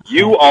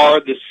 You are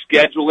the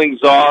scheduling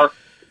czar,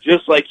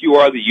 just like you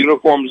are the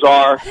uniform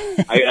czar.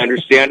 I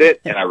understand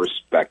it, and I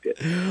respect it.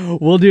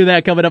 We'll do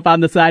that coming up on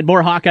the side.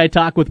 More Hawkeye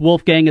talk with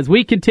Wolfgang as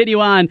we continue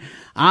on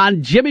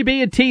Jimmy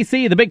B and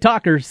TC, the Big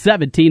Talker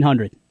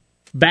 1700.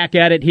 Back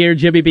at it here,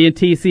 Jimmy B and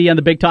TC on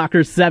the Big Talker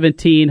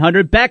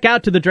 1700. Back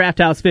out to the Draft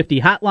House 50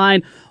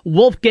 hotline.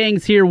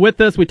 Wolfgang's here with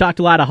us. We talked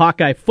a lot of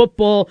Hawkeye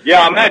football.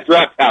 Yeah, I'm at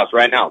Draft House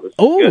right now.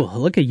 Oh,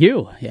 look at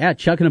you. Yeah,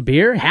 chugging a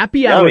beer.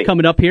 Happy hour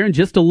coming up here in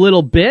just a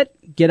little bit.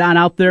 Get on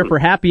out there for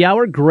happy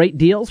hour. Great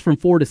deals from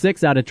 4 to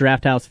 6 out at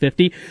Draft House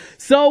 50.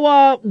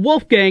 So,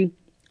 Wolfgang,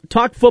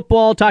 talked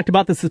football, talked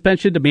about the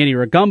suspension to Manny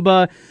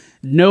Rugamba.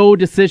 No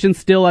decision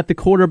still at the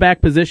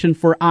quarterback position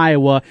for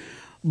Iowa.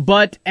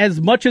 But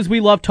as much as we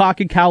love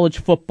talking college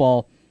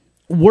football,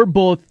 we're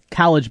both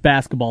college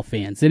basketball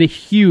fans in a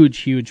huge,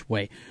 huge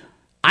way.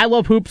 I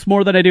love hoops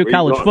more than I do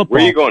college football.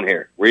 Where are you going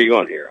here?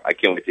 I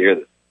can't wait to hear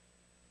this.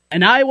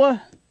 And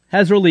Iowa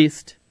has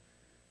released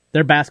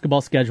their basketball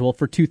schedule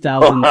for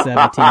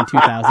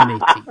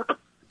 2017-2018.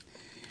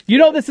 You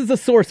know this is a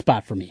sore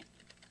spot for me.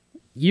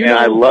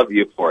 I love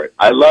you for it.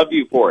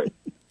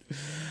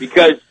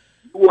 Because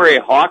you were a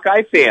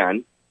Hawkeye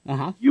fan.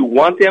 Uh-huh. You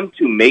want them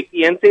to make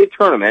the NCAA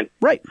tournament.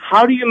 Right.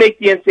 How do you make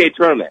the NCAA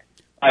tournament?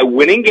 By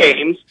winning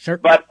games, sure.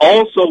 But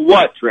also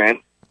what, Trent?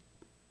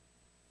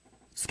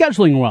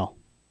 Scheduling well.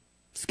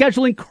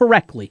 Scheduling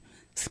correctly.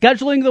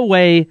 Scheduling the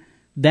way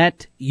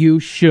that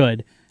you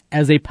should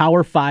as a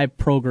Power 5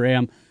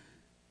 program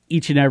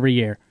each and every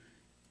year.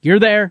 You're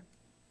there.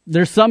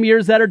 There's some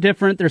years that are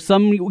different. There's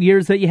some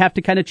years that you have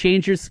to kind of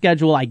change your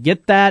schedule. I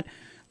get that.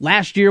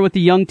 Last year with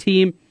the young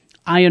team,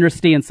 I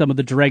understand some of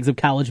the dregs of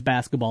college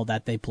basketball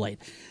that they played.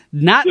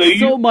 Not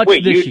so much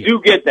this year. You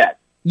do get that.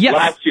 Yes.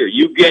 Last year.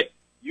 You get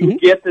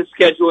the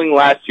scheduling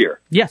last year.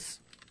 Yes.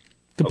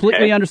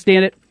 Completely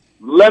understand it.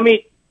 Let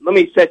me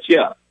set you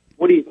up.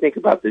 What do you think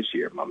about this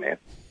year, my man?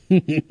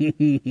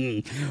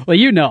 Well,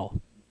 you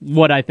know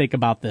what I think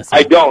about this.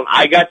 I don't.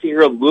 I got to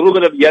hear a little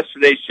bit of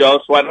yesterday's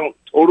show, so I don't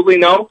totally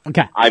know.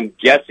 Okay. I'm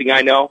guessing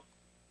I know.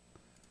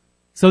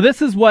 So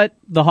this is what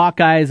the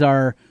Hawkeyes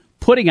are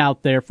putting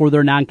out there for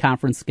their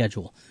non-conference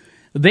schedule.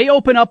 They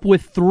open up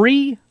with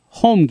 3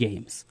 home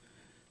games.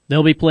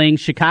 They'll be playing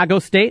Chicago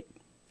State,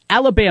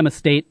 Alabama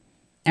State,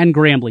 and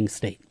Grambling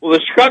State. Well, the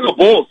Chicago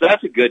Bulls,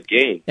 that's a good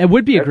game. It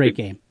would be a great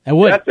game. It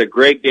would. That's a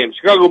great game.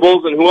 Chicago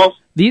Bulls and who else?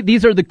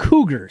 These are the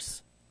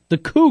Cougars. The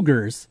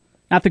Cougars,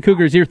 not the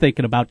Cougars you're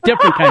thinking about,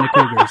 different kind of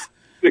Cougars.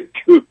 The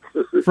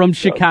Cougars. From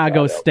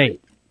Chicago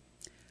State.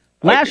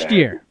 Last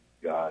year,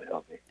 God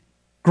help me.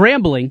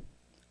 Grambling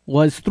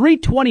was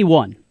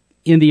 321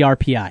 in the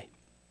RPI.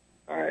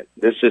 All right.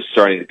 This is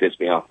starting to piss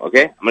me off.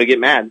 Okay? I'm going to get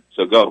mad,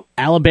 so go.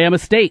 Alabama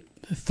State,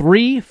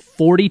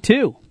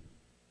 342.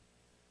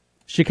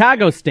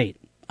 Chicago State,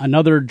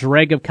 another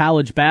dreg of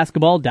college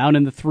basketball down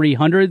in the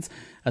 300s.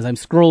 As I'm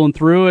scrolling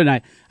through, and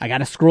I got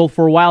to scroll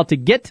for a while to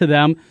get to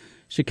them.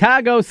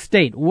 Chicago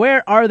State,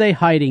 where are they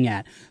hiding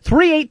at?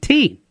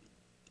 318,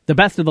 the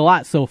best of the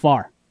lot so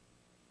far.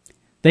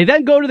 They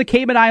then go to the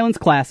Cayman Islands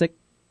Classic.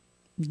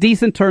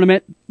 Decent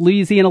tournament.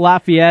 Louisiana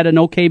Lafayette, an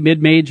okay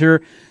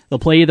mid-major. They'll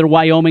play either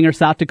Wyoming or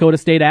South Dakota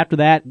State after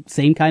that,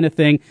 same kind of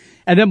thing.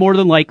 And then more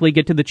than likely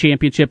get to the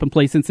championship and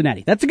play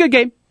Cincinnati. That's a good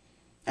game.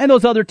 And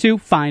those other two,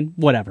 fine,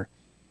 whatever.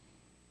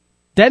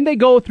 Then they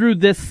go through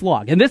this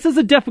slog. And this is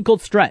a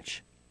difficult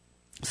stretch.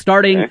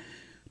 Starting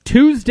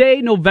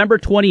Tuesday, November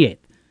 28th.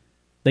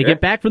 They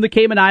get back from the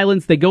Cayman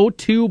Islands. They go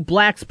to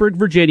Blacksburg,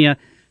 Virginia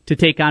to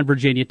take on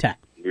Virginia Tech.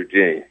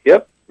 Virginia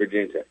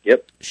Tech,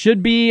 yep.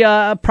 Should be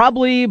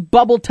probably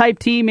bubble-type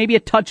team, maybe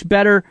a touch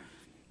better.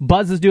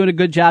 Buzz is doing a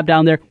good job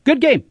down there. Good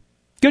game.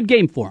 Good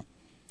game for them.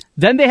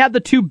 Then they have the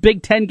two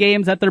Big Ten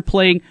games that they're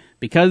playing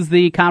because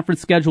the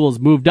conference schedule is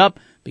moved up,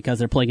 because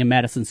they're playing in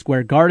Madison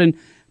Square Garden.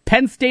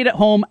 Penn State at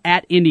home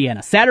at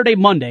Indiana. Saturday,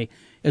 Monday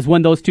is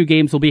when those two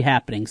games will be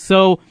happening.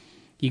 So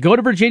you go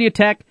to Virginia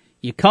Tech,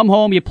 you come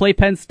home, you play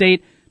Penn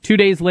State. 2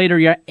 days later,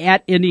 you're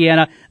at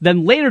Indiana.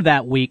 Then later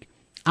that week,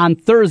 on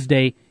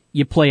Thursday,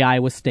 you play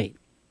Iowa State.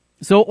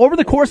 So over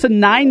the course of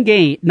 9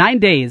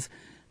 days,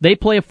 they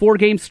play a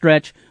 4-game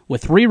stretch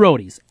with 3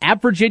 roadies.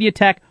 At Virginia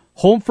Tech,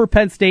 home for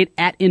Penn State,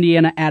 at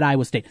Indiana, at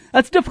Iowa State.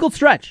 That's a difficult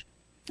stretch.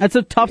 That's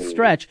a tough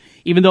stretch.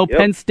 Even though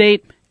Penn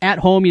State at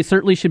home, you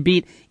certainly should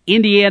beat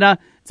Indiana.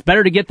 It's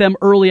better to get them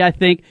early, I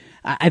think.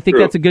 I think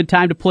that's a good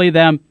time to play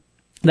them.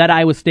 That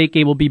Iowa State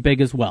game will be big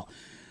as well.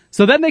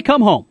 So then they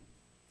come home,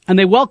 and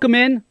they welcome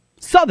in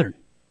Southern.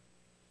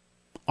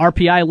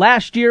 RPI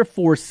last year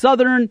for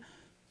Southern,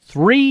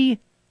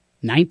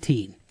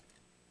 319.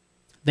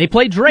 They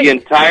play Drake. The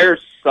entire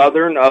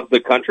Southern of the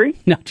country?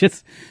 No,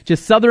 just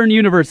Southern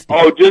University.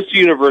 Oh, just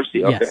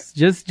University. Okay.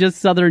 Yes, just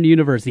Southern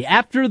University.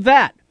 After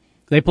that,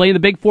 they play in the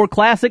Big Four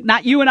Classic.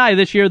 Not you and I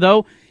this year,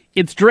 though.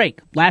 It's Drake.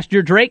 Last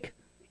year, Drake,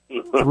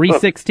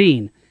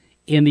 316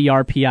 in the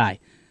RPI.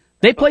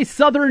 They play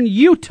Southern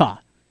Utah.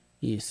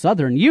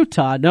 Southern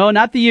Utah? No,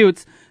 not the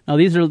Utes. No,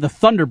 these are the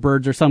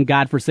Thunderbirds or some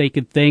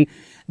godforsaken thing.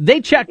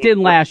 They checked in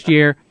last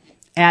year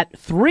at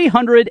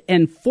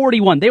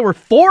 341. They were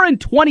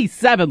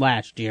 4-27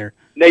 last year.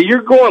 Now,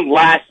 you're going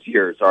last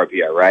year's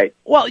RPI, right?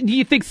 Well, do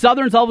you think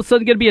Southern's all of a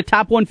sudden going to be a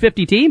top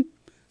 150 team?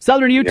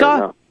 Southern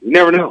Utah? You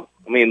never know.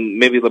 I mean,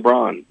 maybe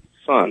LeBron's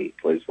son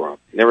plays for them.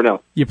 You never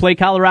know. You play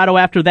Colorado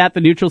after that,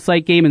 the neutral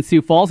site game in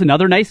Sioux Falls,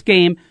 another nice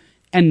game,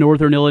 and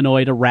Northern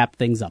Illinois to wrap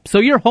things up. So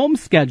your home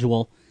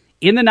schedule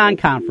in the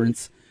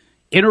non-conference,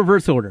 in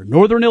reverse order,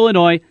 Northern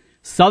Illinois,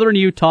 Southern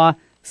Utah,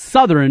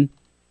 Southern,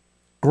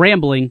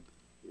 Grambling,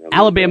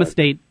 Alabama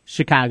State,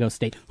 Chicago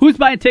State. Who's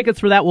buying tickets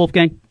for that,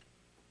 Wolfgang?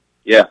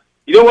 Yeah.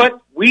 You know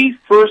what? We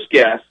first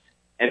guessed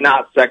and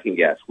not second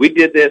guessed. We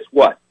did this,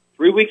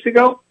 3 weeks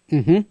ago?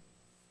 Mm-hmm.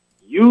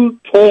 You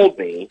told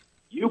me,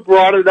 you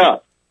brought it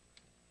up.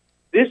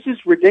 This is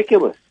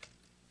ridiculous.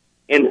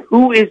 And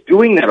who is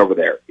doing that over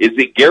there? Is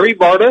it Gary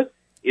Barta?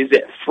 Is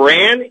it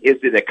Fran? Is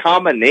it a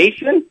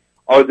combination?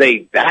 Are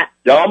they that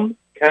dumb?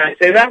 Can I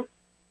say that?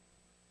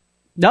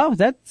 No,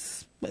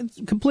 that's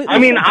completely... I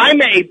mean,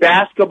 I'm a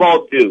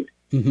basketball dude,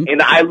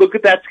 and I look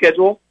at that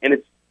schedule, and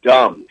it's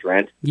dumb,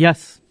 Trent.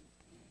 Yes.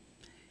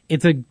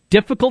 It's a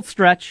difficult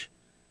stretch,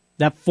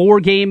 that 4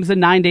 games in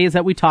 9 days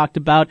that we talked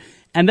about,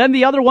 and then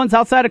the other ones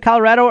outside of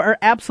Colorado are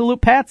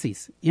absolute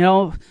patsies. You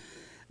know,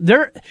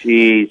 they're...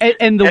 Jeez.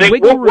 And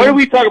what do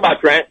we talk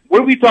about, Trent? What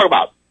do we talk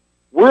about?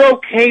 We're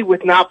okay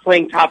with not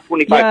playing top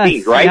 25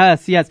 teams, right?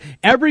 Yes.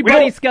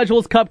 Everybody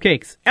schedules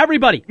cupcakes.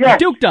 Everybody. Yes.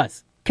 Duke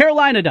does.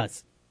 Carolina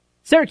does.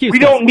 Syracuse We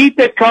does. don't need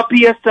the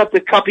cuppiest of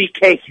the cuppy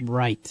cake.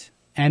 Right.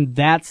 And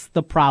that's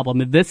the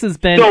problem. This has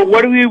been... So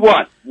what do we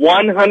want?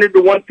 100 to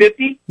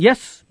 150?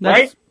 Yes.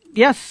 Right?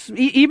 Yes.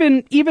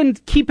 Even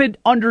keep it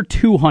under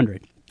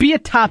 200. Be a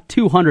top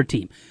 200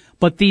 team.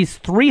 But these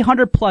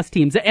 300-plus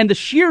teams, and the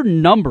sheer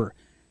number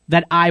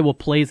that Iowa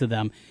plays of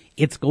them,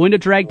 it's going to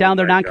drag down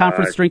their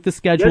non-conference strength of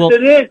schedule. Yes,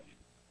 it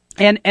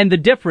is. And the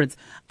difference,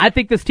 I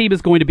think this team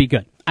is going to be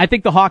good. I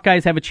think the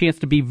Hawkeyes have a chance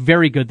to be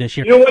very good this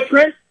year. You know what,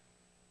 Chris?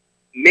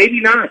 Maybe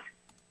not.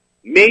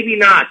 Maybe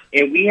not.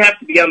 And we have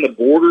to be on the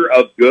border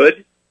of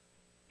good,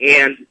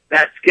 and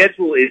that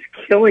schedule is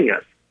killing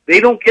us. They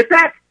don't get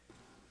that.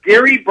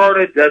 Gary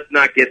Barta does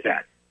not get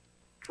that.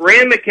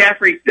 Fran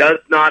McCaffrey does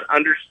not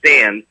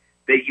understand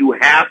that you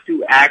have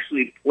to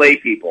actually play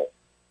people.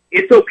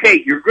 It's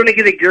okay. You're going to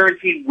get a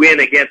guaranteed win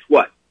against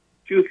what?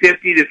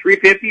 250 to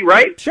 350,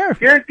 right? Sure.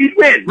 Guaranteed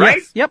win, right?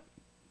 Yes. Yep.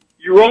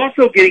 You're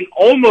also getting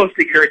almost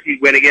a guaranteed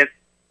win against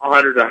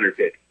 100 to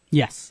 150.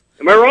 Yes.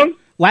 Am I wrong?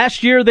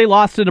 Last year, they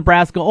lost to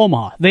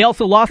Nebraska-Omaha. They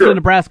also lost to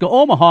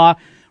Nebraska-Omaha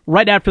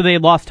right after they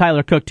lost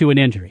Tyler Cook to an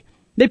injury.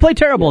 They played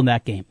terrible in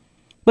that game.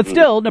 But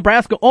still,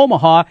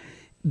 Nebraska-Omaha,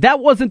 that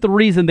wasn't the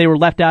reason they were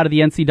left out of the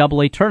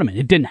NCAA tournament.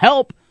 It didn't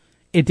help.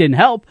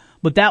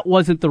 But that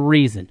wasn't the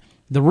reason.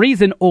 The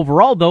reason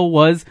overall, though,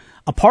 was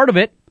a part of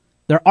it,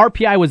 their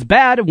RPI was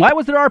bad. And why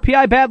was their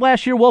RPI bad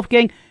last year,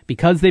 Wolfgang?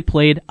 Because they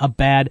played a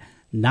bad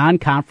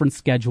non-conference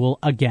schedule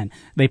again.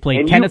 They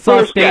played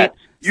Kennesaw State.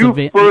 You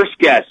first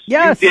guess.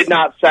 Yes. You did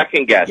not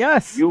second guess.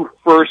 Yes. You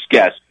first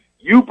guess.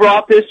 You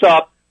brought this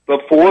up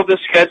before the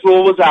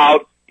schedule was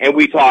out, and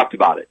we talked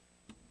about it.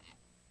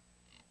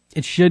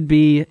 It should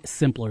be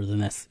simpler than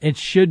this. It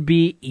should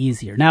be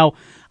easier. Now,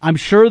 I'm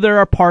sure there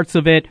are parts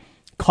of it.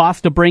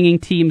 cost of bringing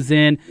teams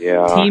in,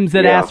 teams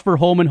that ask for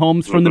home and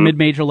homes from the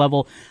mid-major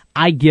level.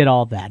 I get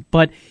all that.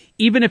 But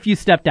even if you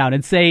step down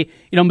and say,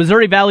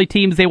 Missouri Valley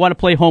teams, they want to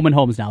play home and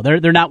homes now.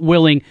 They're not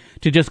willing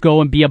to just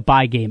go and be a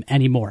bye game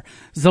anymore.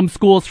 Some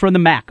schools from the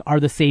MAC are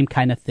the same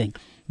kind of thing.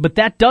 But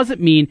that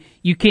doesn't mean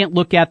you can't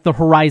look at the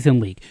Horizon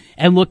League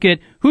and look at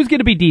who's going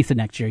to be decent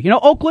next year.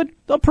 Oakland,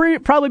 they'll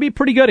probably be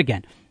pretty good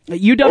again.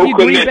 UW Oakland,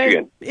 Green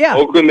Michigan. Bay. Yeah.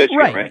 Oakland,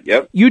 Michigan, right?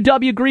 Yep.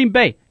 UW Green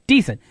Bay,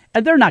 decent.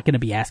 And they're not going to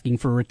be asking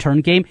for a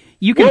return game.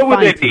 You can what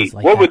find teams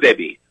like What that. would they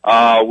be?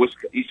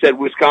 You said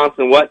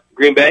Wisconsin, what?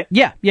 Green Bay?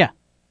 Yeah.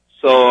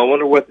 So I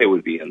wonder what they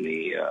would be in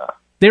the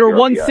They were RPI.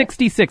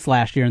 166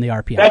 last year in the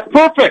RPI. That's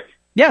perfect.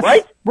 Yes.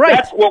 Right?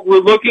 That's what we're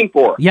looking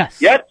for.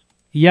 Yes.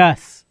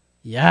 Yes.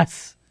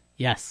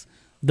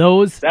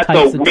 Those That's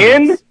types a of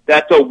win. teams.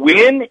 That's a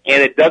win,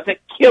 and it doesn't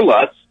kill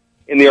us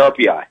in the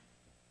RPI.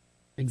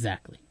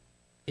 Exactly.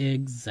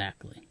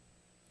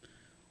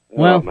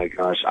 Well, oh my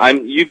gosh,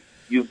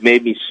 you've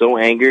made me so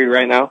angry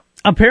right now.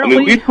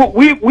 Apparently,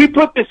 we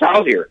put this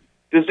out here.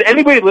 Does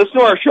anybody listen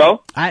to our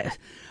show?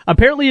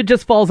 Apparently, it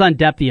just falls on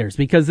deaf ears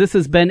because this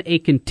has been a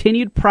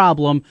continued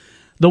problem.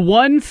 The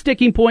one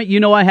sticking point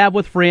I have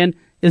with Fran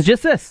is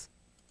just this.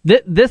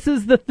 This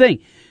is the thing.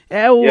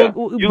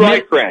 You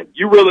like Fran.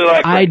 You really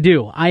like Fran. I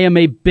do. I am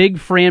a big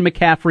Fran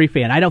McCaffrey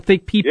fan. I don't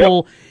think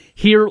people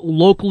here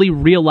locally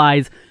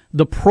realize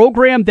the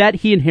program that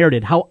he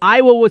inherited, how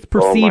Iowa was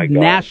perceived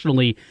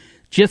nationally,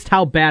 just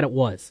how bad it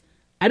was.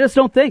 I just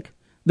don't think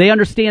they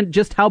understand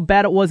just how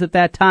bad it was at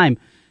that time.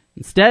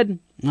 Instead,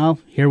 well,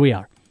 here we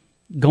are,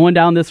 going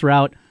down this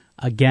route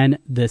again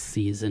this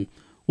season.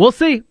 We'll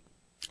see.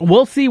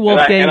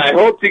 Wolfgang. And I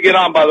hope to get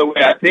on, by the way.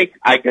 I think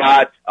I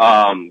got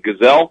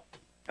Gazelle,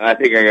 and I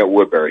think I got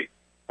Woodbury.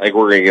 I think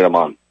we're going to get them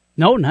on.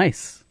 No,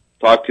 nice.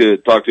 Talked to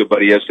a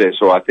buddy yesterday,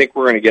 so I think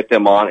we're going to get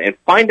them on and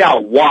find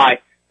out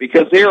why,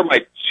 because they are my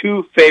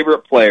two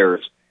favorite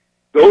players.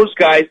 Those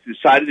guys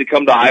decided to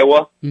come to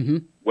Iowa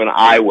when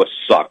Iowa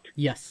sucked.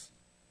 Yes.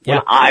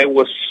 When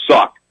Iowa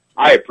sucked.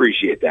 I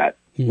appreciate that.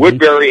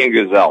 Woodbury and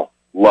Gazelle.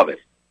 Love it.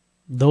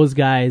 Those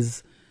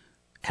guys,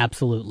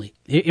 absolutely.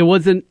 It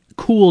wasn't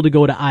cool to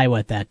go to Iowa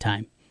at that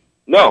time.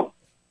 No.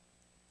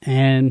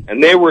 And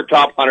they were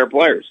top 100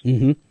 players.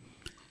 Mm-hmm.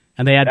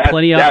 And they had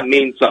plenty of... That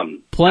means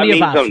something. Plenty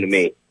of options. Something to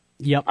me.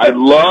 Yep. I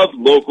love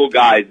local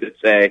guys that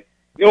say,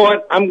 you know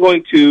what, I'm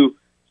going to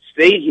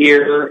stay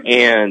here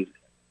and,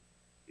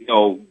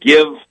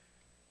 give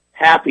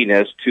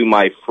happiness to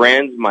my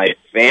friends, my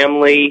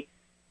family.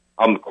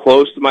 I'm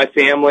close to my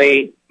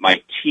family,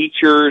 my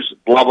teachers,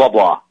 blah, blah,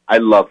 blah. I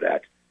love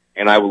that.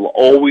 And I will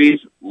always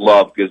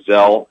love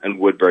Gazelle and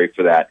Woodbury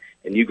for that.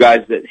 And you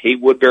guys that hate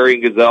Woodbury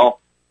and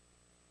Gazelle,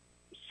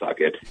 suck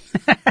it.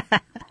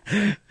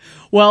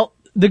 Well,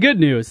 the good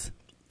news,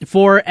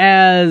 for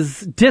as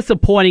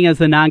disappointing as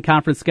the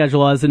non-conference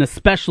schedule is, and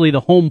especially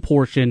the home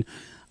portion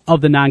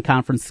of the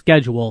non-conference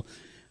schedule,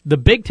 the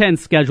Big Ten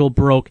schedule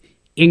broke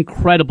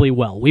incredibly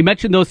well. We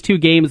mentioned those two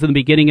games in the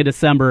beginning of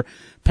December,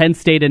 Penn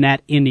State and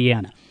at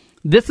Indiana.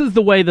 This is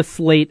the way the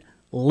slate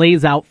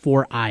lays out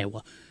for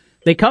Iowa.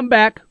 They come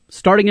back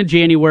starting in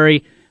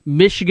January,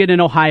 Michigan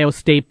and Ohio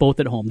State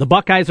both at home. The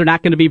Buckeyes are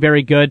not going to be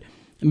very good.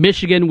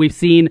 Michigan, we've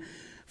seen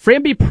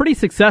Fran be pretty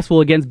successful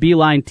against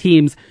B-line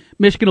teams.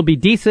 Michigan will be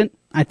decent.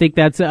 I think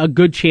that's a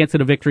good chance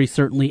at a victory,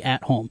 certainly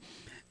at home.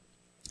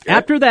 Yeah.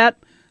 After that,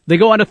 they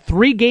go on a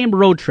 3-game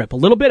road trip. A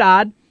little bit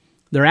odd.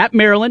 They're at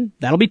Maryland.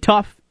 That'll be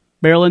tough.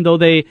 Maryland, though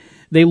they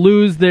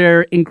lose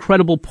their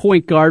incredible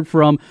point guard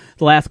from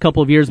the last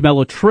couple of years,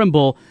 Melo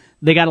Trimble,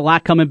 they got a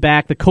lot coming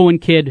back. The Cohen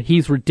kid,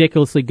 he's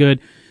ridiculously good,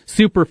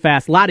 super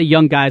fast. A lot of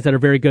young guys that are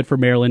very good for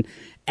Maryland.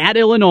 At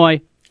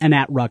Illinois and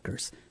at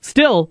Rutgers.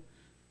 Still,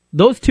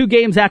 those 2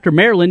 games after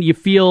Maryland, you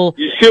feel...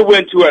 You should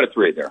win 2 out of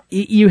 3 there.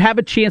 You have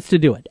a chance to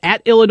do it.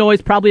 At Illinois,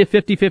 it's probably a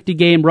 50-50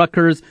 game.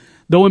 Rutgers,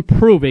 though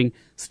improving,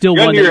 still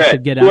one that you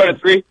should get out. 2 out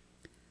of 3?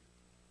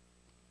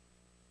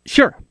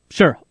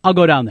 Sure. I'll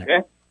go down there.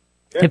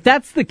 Okay. If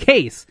that's the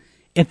case,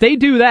 if they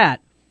do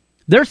that,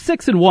 they're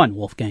 6-1,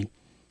 Wolfgang.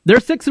 They're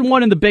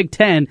 6-1 in the Big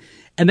Ten,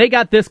 and they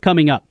got this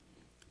coming up.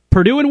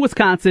 Purdue and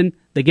Wisconsin,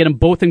 they get them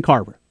both in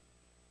Carver.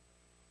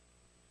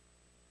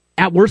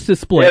 At worst, is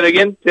split. Say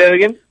it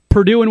again.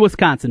 Purdue and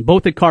Wisconsin,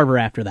 both at Carver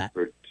after that.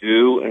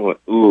 Purdue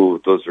and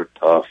ooh, those are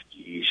tough.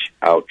 Yeesh,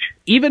 ouch.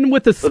 Even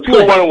with the split,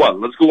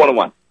 let's go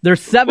 1-1. They're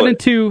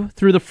 7-2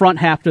 through the front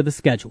half of the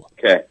schedule.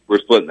 Okay, we're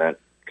splitting that.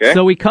 Okay.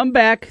 So we come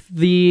back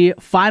the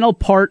final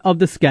part of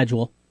the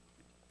schedule.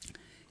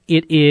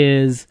 It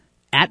is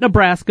at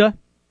Nebraska,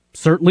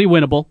 certainly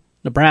winnable.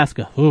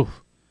 Nebraska,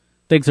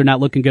 things are not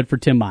looking good for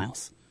Tim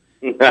Miles.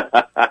 You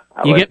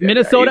get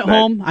Minnesota at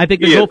home. I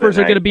think the Gophers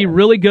are going to be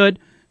really good.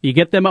 You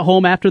get them at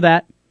home after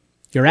that.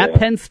 You're at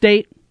Penn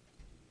State,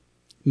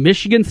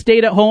 Michigan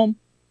State at home,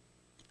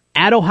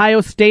 at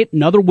Ohio State,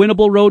 another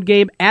winnable road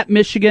game, at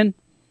Michigan,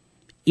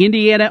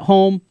 Indiana at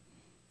home,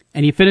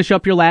 and you finish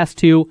up your last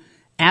 2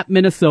 at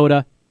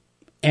Minnesota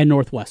and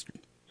Northwestern.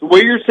 So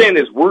what you're saying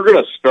is we're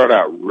going to start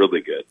out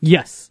really good.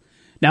 Yes.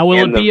 Now,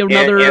 will it be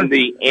another... And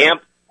the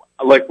amp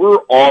like, we're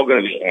all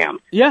going to be amped.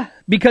 Yeah,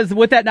 because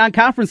with that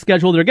non-conference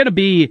schedule, they're going to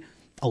be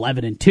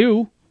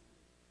 11-2.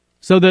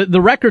 So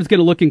the record's going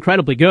to look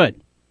incredibly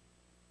good.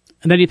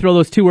 And then you throw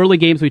those 2 early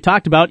games we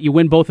talked about, you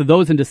win both of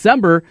those in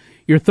December,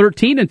 you're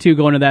 13-2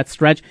 going to that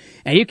stretch,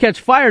 and you catch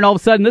fire, and all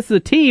of a sudden this is a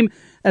team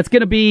that's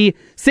going to be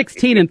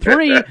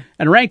 16-3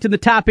 and ranked in the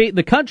top 8 in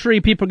the country.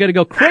 People are going to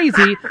go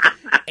crazy.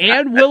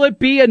 And will it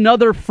be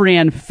another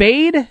Fran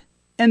fade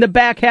in the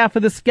back half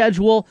of the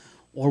schedule,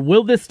 or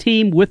will this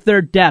team, with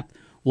their depth,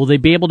 will they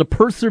be able to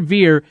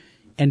persevere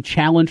and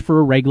challenge for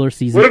a regular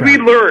season? What have we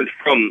learned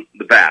from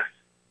the past?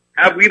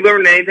 Have we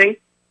learned anything?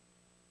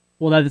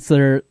 Well, that's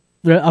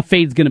a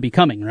fade's going to be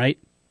coming, right?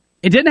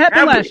 It didn't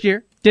happen last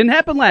year. Didn't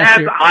happen last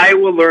year. Has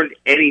Iowa learned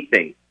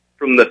anything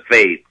from the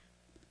fade?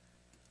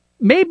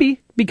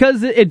 Maybe,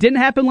 because it didn't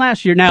happen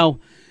last year. Now,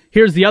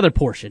 here's the other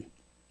portion,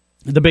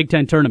 the Big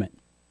Ten tournament.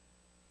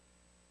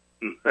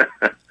 I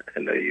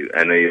know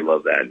you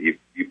love that. You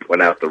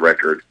point out the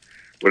record.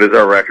 What is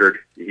our record?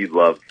 You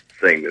love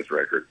saying this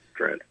record,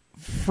 Trent.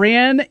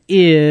 Fran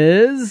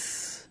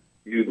is...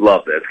 You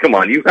love this. Come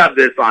on, you have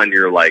this on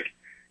your,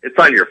 it's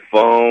on your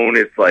phone.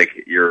 It's like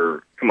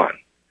come on.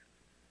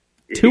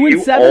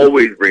 2-7? You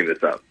always bring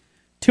this up.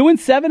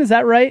 2-7, is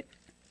that right?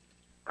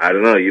 I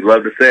don't know. You'd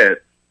love to say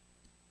it.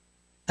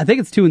 I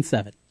think it's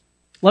 2-7.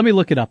 Let me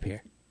look it up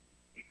here.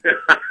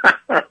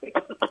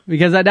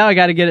 Because now I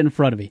got to get it in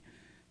front of me.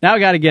 Now I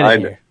got to get it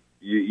here.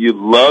 You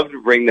love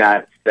to bring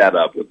that stat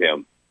up with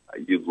him.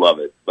 You love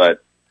it.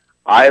 But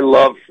I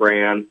love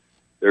Fran.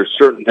 There's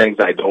certain things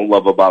I don't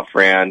love about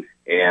Fran.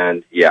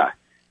 And, yeah,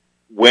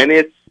 when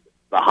it's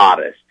the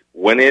hottest,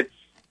 when it's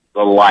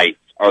the lights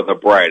are the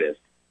brightest,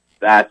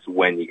 that's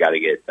when you got to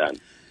get it done.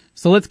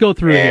 So let's go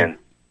through it.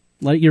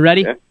 You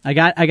ready? Yeah. I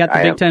got the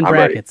Big Ten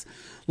brackets. Ready.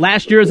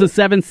 Last year as a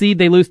 7th seed,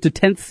 they lose to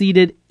 10th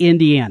seeded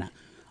Indiana,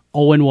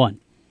 0-1.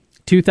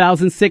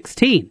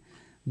 2016,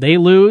 they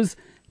lose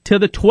to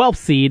the 12th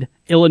seed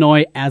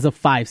Illinois as a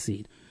 5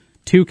 seed.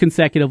 2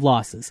 consecutive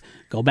losses.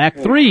 Go back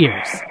 3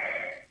 years.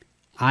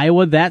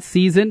 Iowa that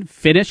season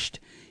finished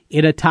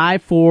in a tie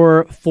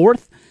for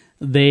 4th.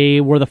 They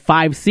were the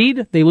 5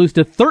 seed. They lose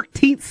to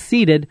 13th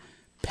seeded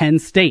Penn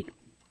State.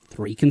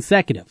 3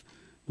 consecutive.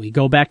 We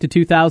go back to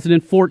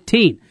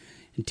 2014.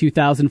 In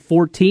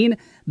 2014,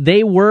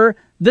 they were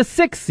the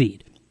 6th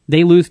seed.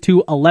 They lose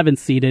to 11th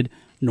seeded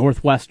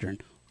Northwestern.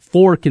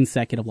 4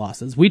 consecutive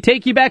losses. We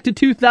take you back to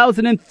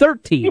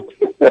 2013.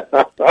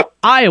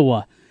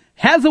 Iowa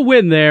has a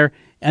win there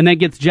and then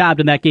gets jobbed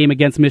in that game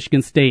against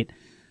Michigan State.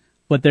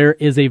 But there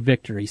is a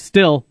victory.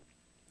 Still,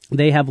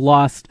 they have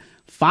lost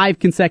 5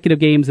 consecutive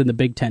games in the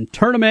Big Ten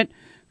tournament.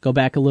 Go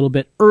back a little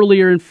bit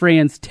earlier in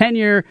Fran's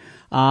tenure.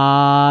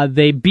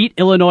 They beat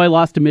Illinois,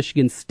 lost to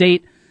Michigan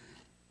State.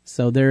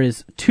 So there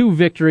is 2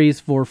 victories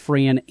for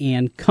Fran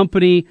and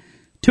company.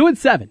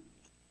 2-7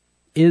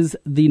 is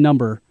the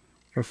number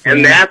for Fran.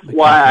 And that's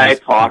why I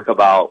talk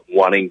about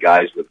wanting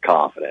guys with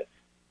confidence.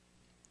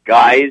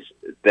 Guys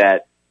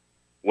that,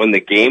 when the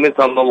game is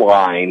on the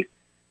line,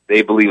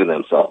 they believe in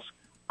themselves.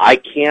 I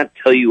can't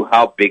tell you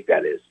how big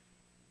that is.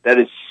 That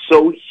is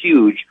so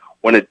huge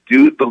when a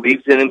dude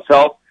believes in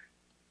himself.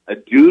 A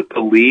dude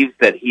believes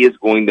that he is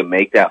going to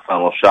make that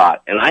final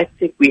shot. And I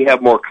think we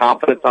have more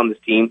confidence on this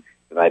team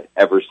than I've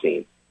ever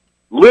seen.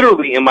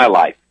 Literally in my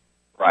life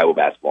for Iowa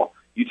basketball.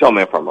 You tell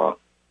me if I'm wrong.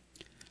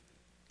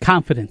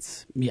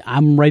 Confidence. Yeah,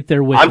 I'm right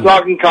there with you. I'm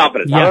talking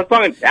confidence. Yeah. I'm not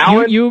talking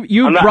talent.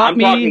 I'm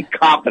talking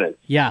confidence.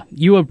 Yeah,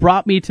 you have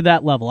brought me to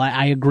that level.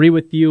 I agree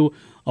with you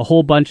a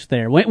whole bunch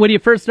there. When you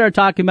first started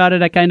talking about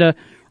it, I kind of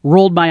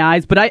rolled my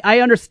eyes, but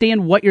I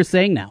understand what you're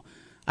saying now.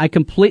 I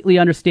completely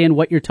understand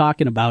what you're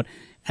talking about,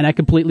 and I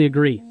completely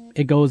agree.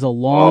 It goes a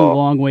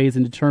long ways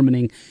in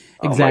determining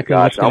exactly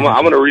what's going to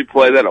happen. I'm going to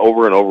replay that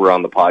over and over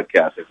on the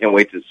podcast. I can't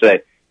wait to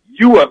say,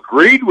 you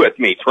agreed with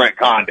me, Trent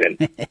Condon.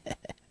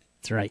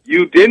 That's right.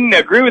 You didn't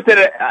agree with it.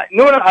 You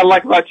know what I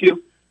like about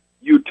you?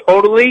 You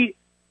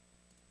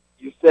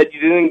said you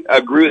didn't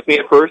agree with me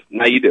at first.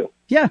 Now you do.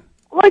 Yeah.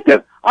 I like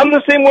that. I'm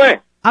the same way.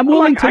 I'm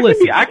willing to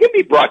listen. I can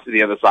be brought to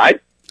the other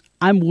side.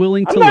 I'm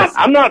willing to listen.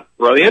 I'm not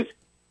brilliant.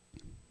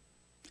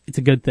 It's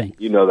a good thing.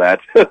 You know that.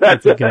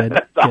 That's a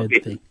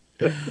good thing.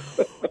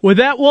 With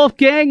that,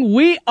 Wolfgang,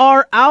 we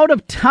are out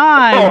of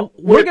time.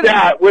 With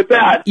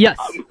that, yes.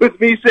 With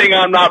me saying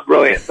I'm not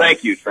brilliant.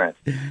 Thank you, Trent.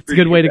 It's a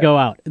good way to go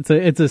out.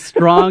 It's a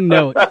strong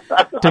note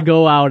to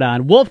go out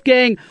on.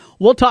 Wolfgang,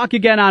 we'll talk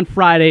again on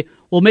Friday.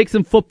 We'll make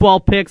some football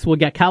picks. We'll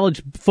get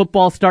college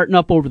football starting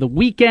up over the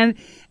weekend.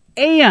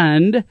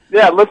 And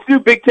yeah, let's do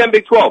Big 10,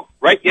 Big 12,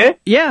 right?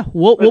 Yeah,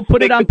 we'll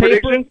put it on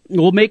paper.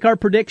 We'll make our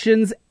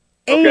predictions,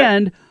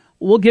 and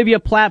we'll give you a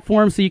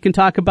platform so you can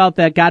talk about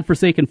that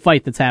godforsaken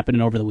fight that's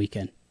happening over the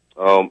weekend.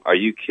 Are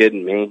you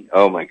kidding me?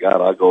 Oh my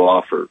God, I'll go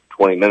off for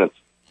 20 minutes.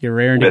 You're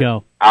raring to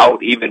go.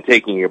 Without even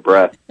taking your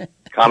breath.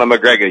 Conor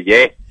McGregor,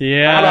 yay.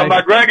 Yeah.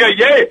 Conor McGregor,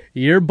 yay.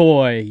 Your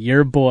boy.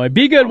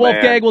 Be good,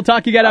 Wolfgang. Man. We'll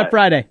talk again on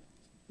Friday.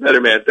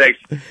 Better, man. Thanks.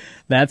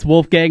 That's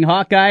Wolfgang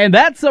Hawkeye, and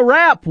that's a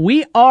wrap.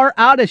 We are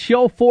out of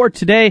show for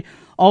today.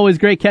 Always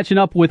great catching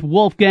up with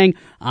Wolfgang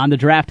on the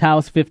Draft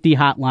House 50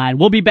 hotline.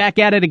 We'll be back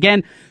at it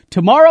again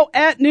tomorrow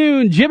at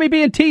noon. Jimmy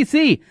B and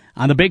TC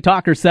on the Big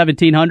Talker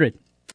 1700.